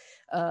know,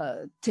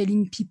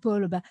 telling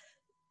people about,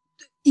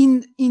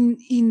 in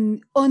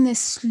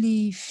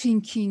honestly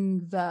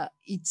thinking that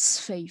it's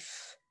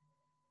faith,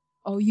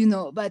 or, you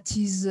know, that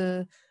is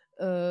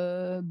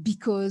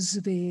because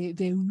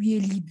they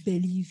really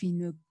believe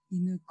in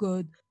a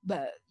God,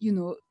 but, you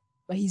know,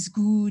 but he's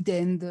good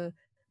and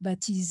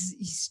that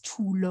is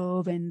true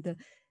love, and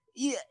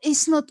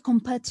it's not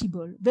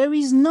compatible. There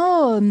is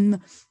no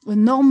a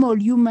normal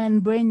human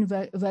brain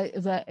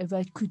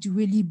that could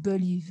really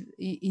believe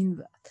in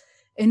that.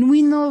 And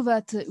we know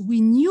that we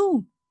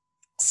knew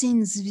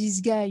since this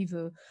guy,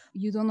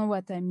 you don't know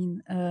what I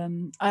mean,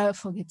 I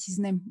forget his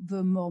name,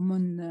 the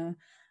Mormon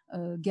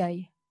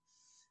guy,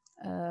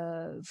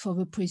 for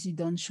the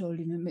presidential,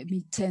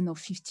 maybe 10 or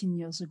 15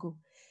 years ago.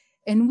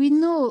 And we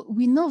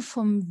know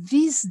from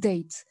this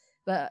date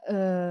that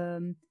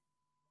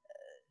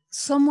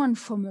someone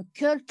from a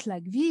cult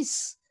like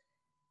this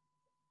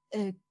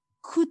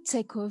could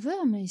take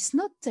over, but it's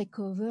not take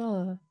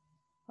over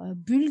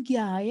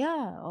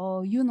Bulgaria,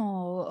 or, you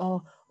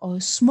know, or a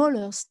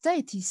smaller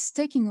state is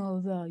taking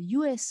over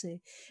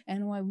USA.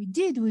 And what we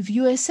did with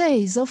USA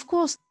is, of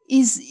course,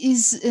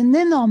 is an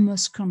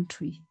enormous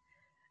country.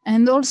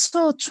 And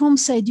also Trump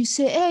said, you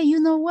say, hey, you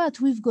know what?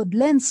 We've got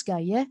Lenska,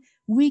 yeah?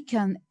 We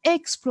can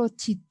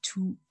exploit it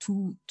to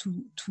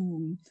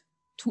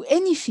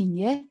anything,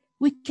 yeah?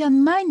 We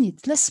can mine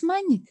it. Let's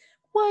mine it.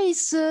 Why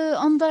is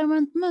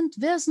environment?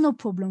 There's no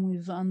problem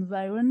with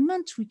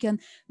environment. We can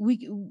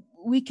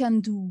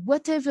do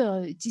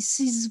whatever. This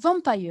is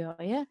vampire,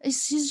 yeah?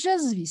 It's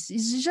just this.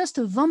 It's just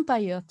a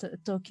vampire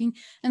talking,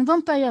 and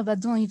vampire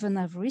that don't even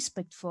have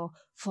respect for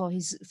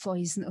his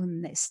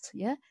own nest,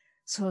 yeah?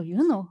 So,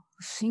 you know,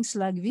 things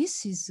like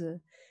this is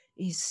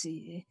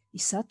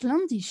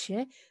outlandish,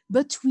 yeah?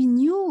 But we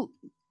knew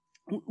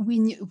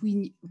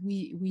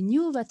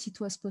that it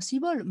was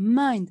possible.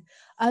 Mind,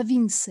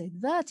 having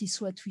said that, is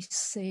what we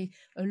say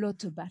a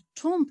lot about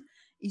Trump,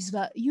 is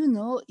that, you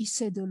know, he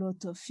said a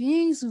lot of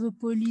things. The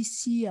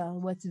policy are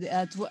what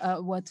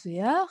they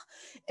are,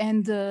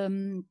 and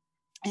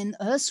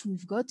us,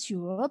 we've got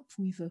Europe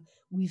with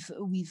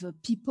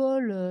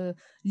people,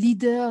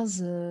 leaders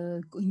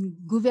in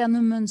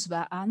governments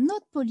that are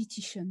not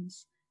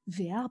politicians.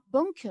 They are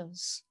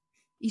bankers.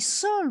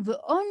 It's all, the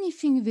only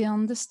thing they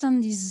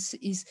understand is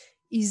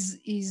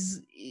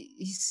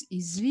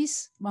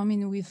this. I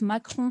mean, with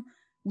Macron,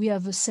 we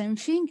have the same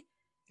thing.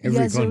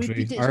 Every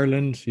country,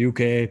 Ireland,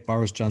 UK,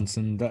 Boris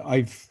Johnson,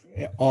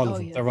 all of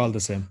them, yeah. They're all the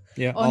same.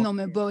 Yeah. Oh no,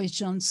 but Boris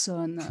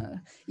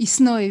Johnson, it's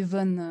not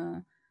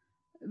even.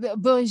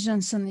 Boris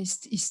Johnson is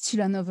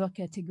still another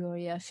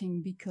category, I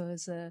think,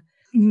 because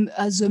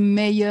as a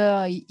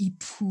mayor, he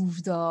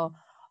proved how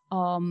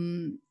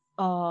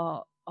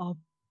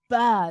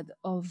bad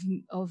of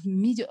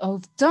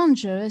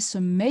dangerous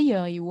a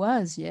mayor he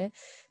was, yeah,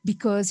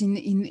 because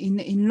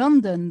in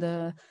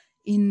London,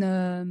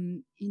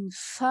 in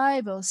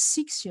 5 or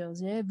 6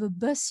 years, yeah, the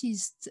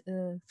buses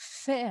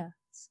fare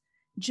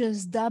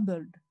just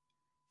doubled,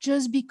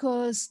 just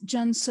because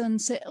Johnson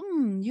said,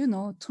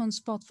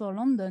 transport for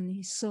London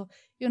is so,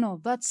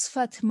 that's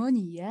fat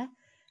money, yeah.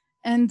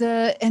 And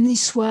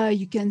it's why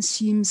you can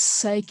see him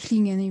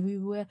cycling and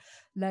everywhere.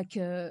 Like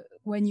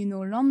when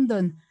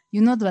London,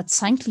 you know that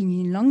cycling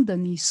in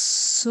London is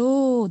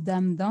so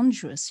damn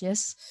dangerous.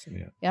 Yes,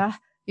 yeah.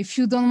 If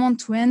you don't want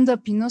to end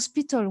up in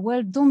hospital,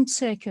 well, don't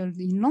cycle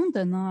in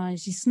London.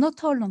 It's not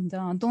Holland.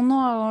 I don't know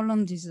how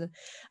Holland is,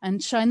 and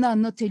China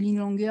not any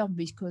longer,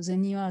 because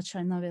anyway,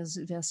 China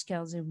there's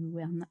cars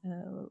everywhere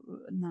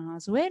now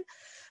as well.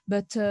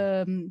 But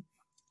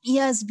he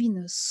has been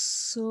a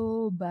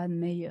so bad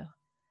mayor.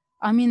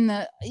 I mean,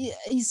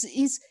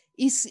 is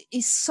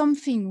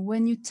something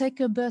when you take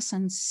a bus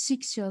and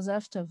 6 years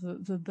after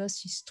the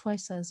bus is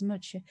twice as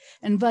much.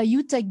 And why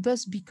you take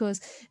bus?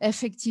 Because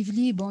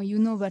effectively, you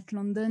know that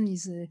London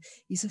is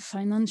a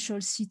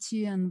financial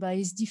city, and why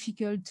it's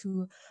difficult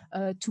to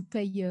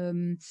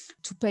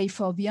pay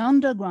for the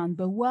underground.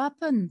 But what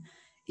happened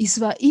is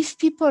that if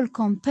people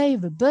can't pay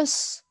the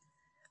bus,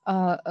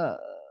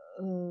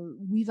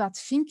 without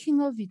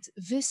thinking of it,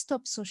 they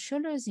stop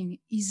socializing.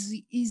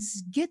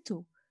 Is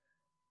ghetto.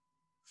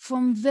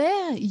 From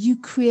there, you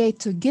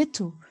create a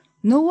ghetto.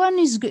 No one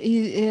is,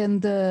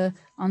 and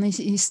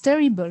it's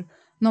terrible.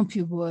 No,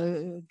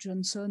 people,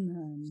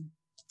 Johnson,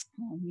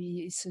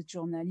 he's a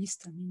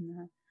journalist. I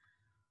mean,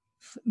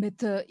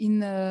 but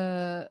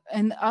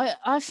and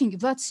I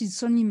think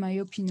it's only my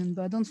opinion,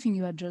 but I don't think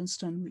that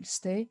Johnston will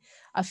stay.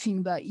 I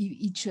think that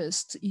he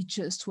just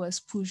was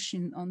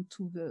pushing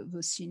onto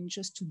the scene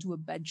just to do a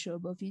bad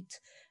job of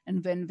it,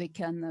 and then they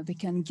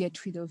can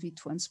get rid of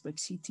it once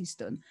Brexit is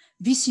done.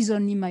 This is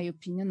only my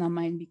opinion. I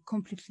might be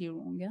completely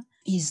wrong. Yeah?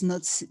 He's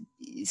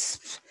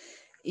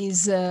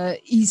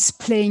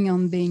playing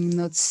on being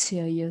not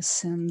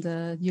serious, and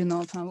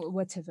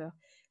whatever.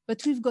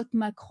 But we've got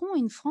Macron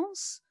in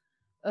France,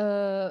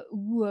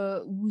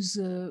 whose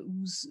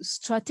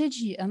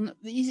strategy, and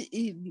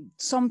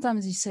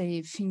sometimes he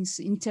say things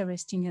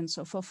interesting and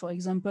so forth. For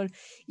example,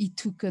 he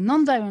took an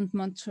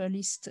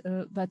environmentalist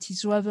that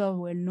is rather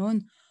well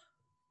known.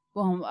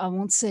 Well, I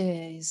won't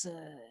say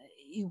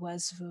he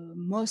was the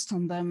most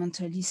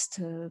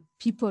environmentalist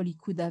people he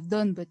could have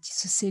done, but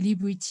he's a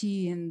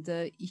celebrity, and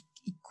he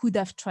could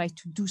have tried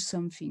to do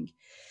something.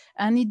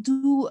 And he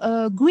do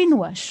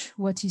greenwash,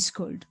 what is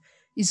called,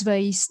 is that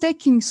he's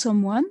taking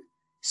someone,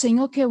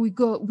 saying, okay, we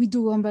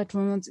do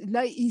environment.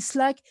 It's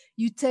like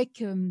you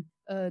take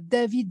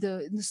David,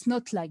 it's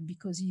not like,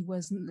 because he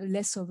was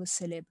less of a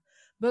celeb,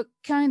 but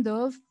kind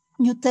of,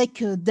 you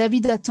take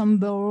David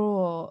Attenborough,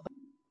 or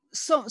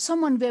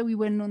someone very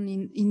well known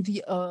in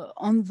the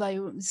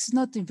environment, it's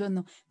not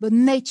even, but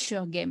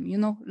nature game,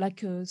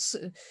 like,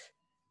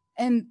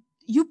 and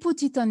you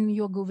put it on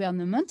your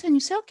government, and you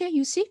say, okay,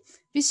 you see,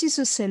 this is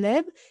a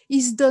celeb.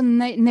 He's done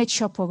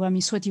nature program,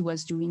 is what he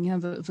was doing.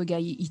 The guy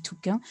he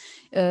took,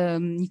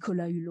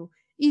 Nicolas Hulot.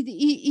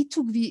 He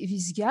took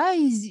this guy.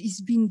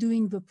 He's been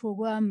doing the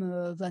program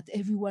that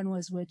everyone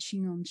was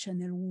watching on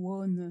Channel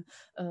 1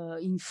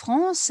 in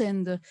France.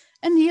 And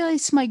here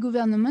is my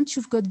government.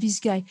 You've got this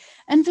guy.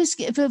 And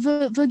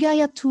the guy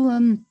had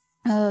to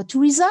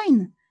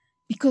resign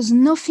because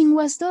nothing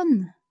was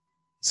done.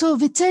 So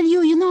they tell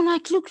you,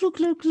 like, look what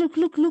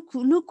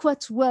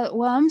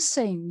I'm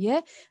saying,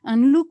 yeah,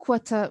 and look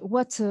what are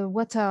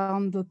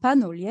on the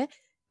panel, yeah,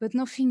 but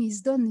nothing is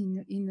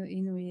done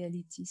in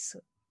reality.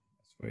 So.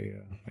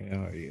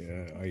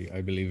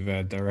 I believe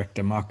direct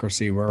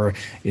democracy, where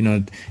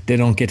they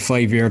don't get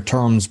 5-year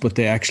terms, but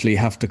they actually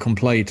have to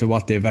comply to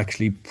what they've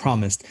actually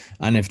promised,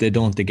 and if they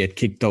don't, they get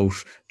kicked out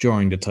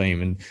during the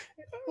time, and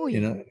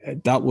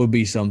that would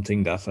be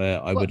something that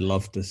I would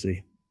love to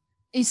see.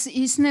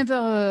 It's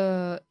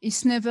never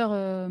it's not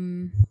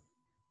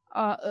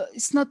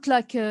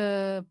like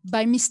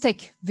by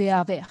mistake they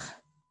are there.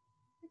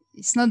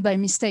 It's not by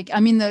mistake. I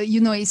mean,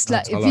 it's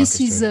like this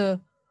is a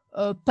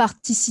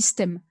party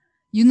system.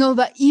 You know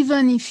that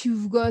even if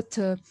you've got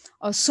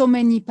so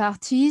many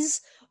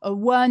parties,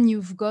 one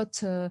you've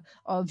got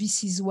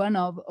this is one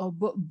of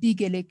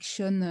big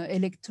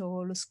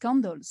electoral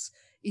scandals,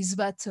 is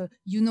that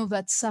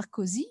that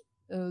Sarkozy,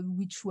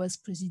 which was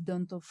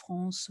president of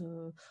France,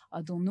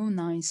 I don't know,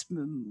 now it's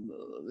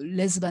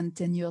less than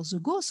 10 years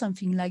ago,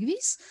 something like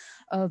this.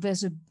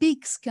 There's a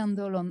big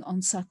scandal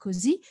on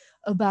Sarkozy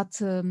about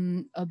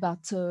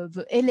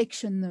the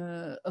election,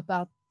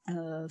 about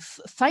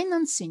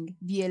financing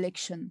the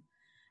election.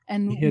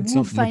 And he had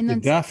something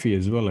with Gaddafi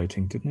as well, I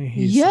think, didn't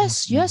he?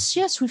 Yes,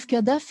 with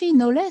Gaddafi,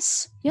 no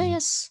less.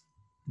 Yes.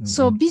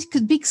 So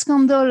big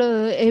scandal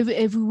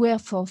everywhere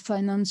for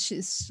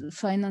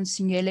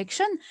financing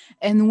election,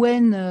 and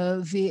when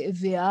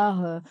they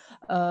are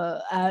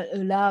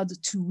allowed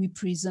to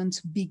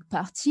represent big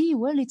party,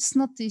 well, it's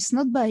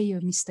not by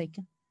mistake.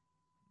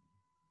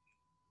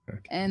 Okay.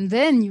 And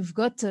then we've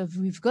got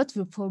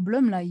the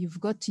problem like you've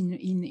got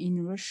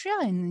in Russia,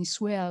 and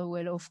it's where,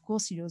 well, of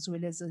course, it as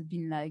well has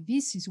been like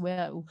this, is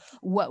where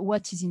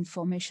what is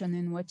information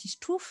and what is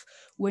truth.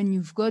 When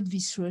you've got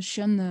this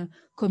Russian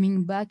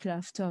coming back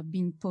after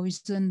being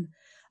poisoned,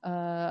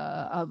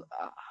 I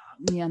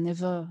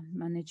never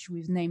manage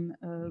with name.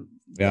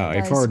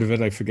 I've heard of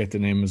it. I forget the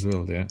name as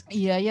well.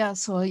 Yeah.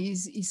 So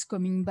he's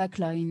coming back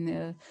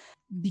like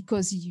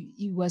because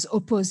he was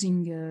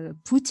opposing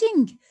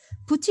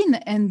Putin,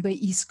 and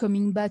he's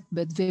coming back,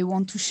 but they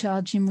want to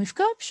charge him with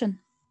corruption,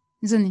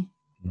 isn't he?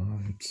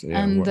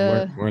 And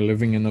we're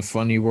living in a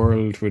funny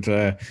world with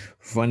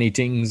funny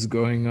things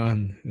going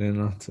on.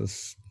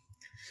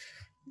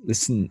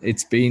 Listen,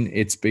 it's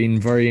been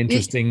very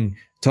interesting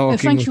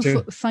talking with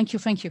you. Thank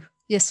you.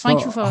 Yes,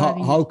 thank you for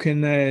having me. How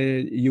can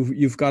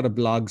you've got a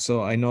blog,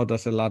 so I know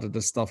that a lot of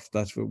the stuff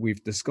that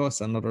we've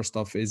discussed and other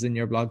stuff is in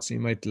your blog, so you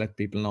might let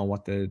people know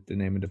what the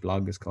name of the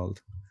blog is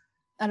called.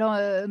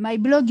 Alors, my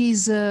blog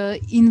is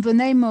in the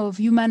name of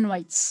human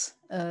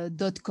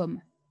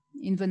rights.com.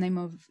 In the name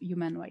of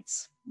human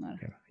rights.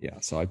 Yeah,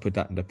 so I put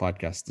that in the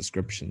podcast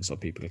description so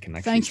people can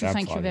actually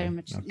Thank you very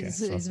much. Okay,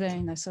 it's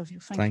very nice of you.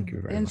 Thank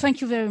you very much.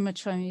 Thank you very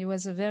much. It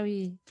was a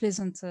very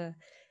pleasant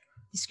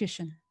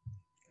discussion.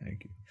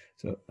 Thank you.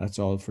 So that's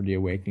all for the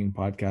Awakening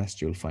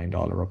Podcast. You'll find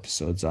all our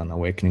episodes on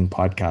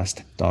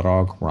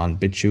awakeningpodcast.org. We're on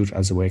BitChute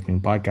as Awakening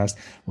Podcast.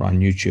 We're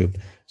on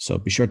YouTube. So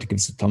be sure to give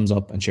us a thumbs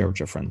up and share with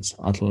your friends.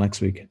 Until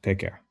next week, take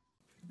care.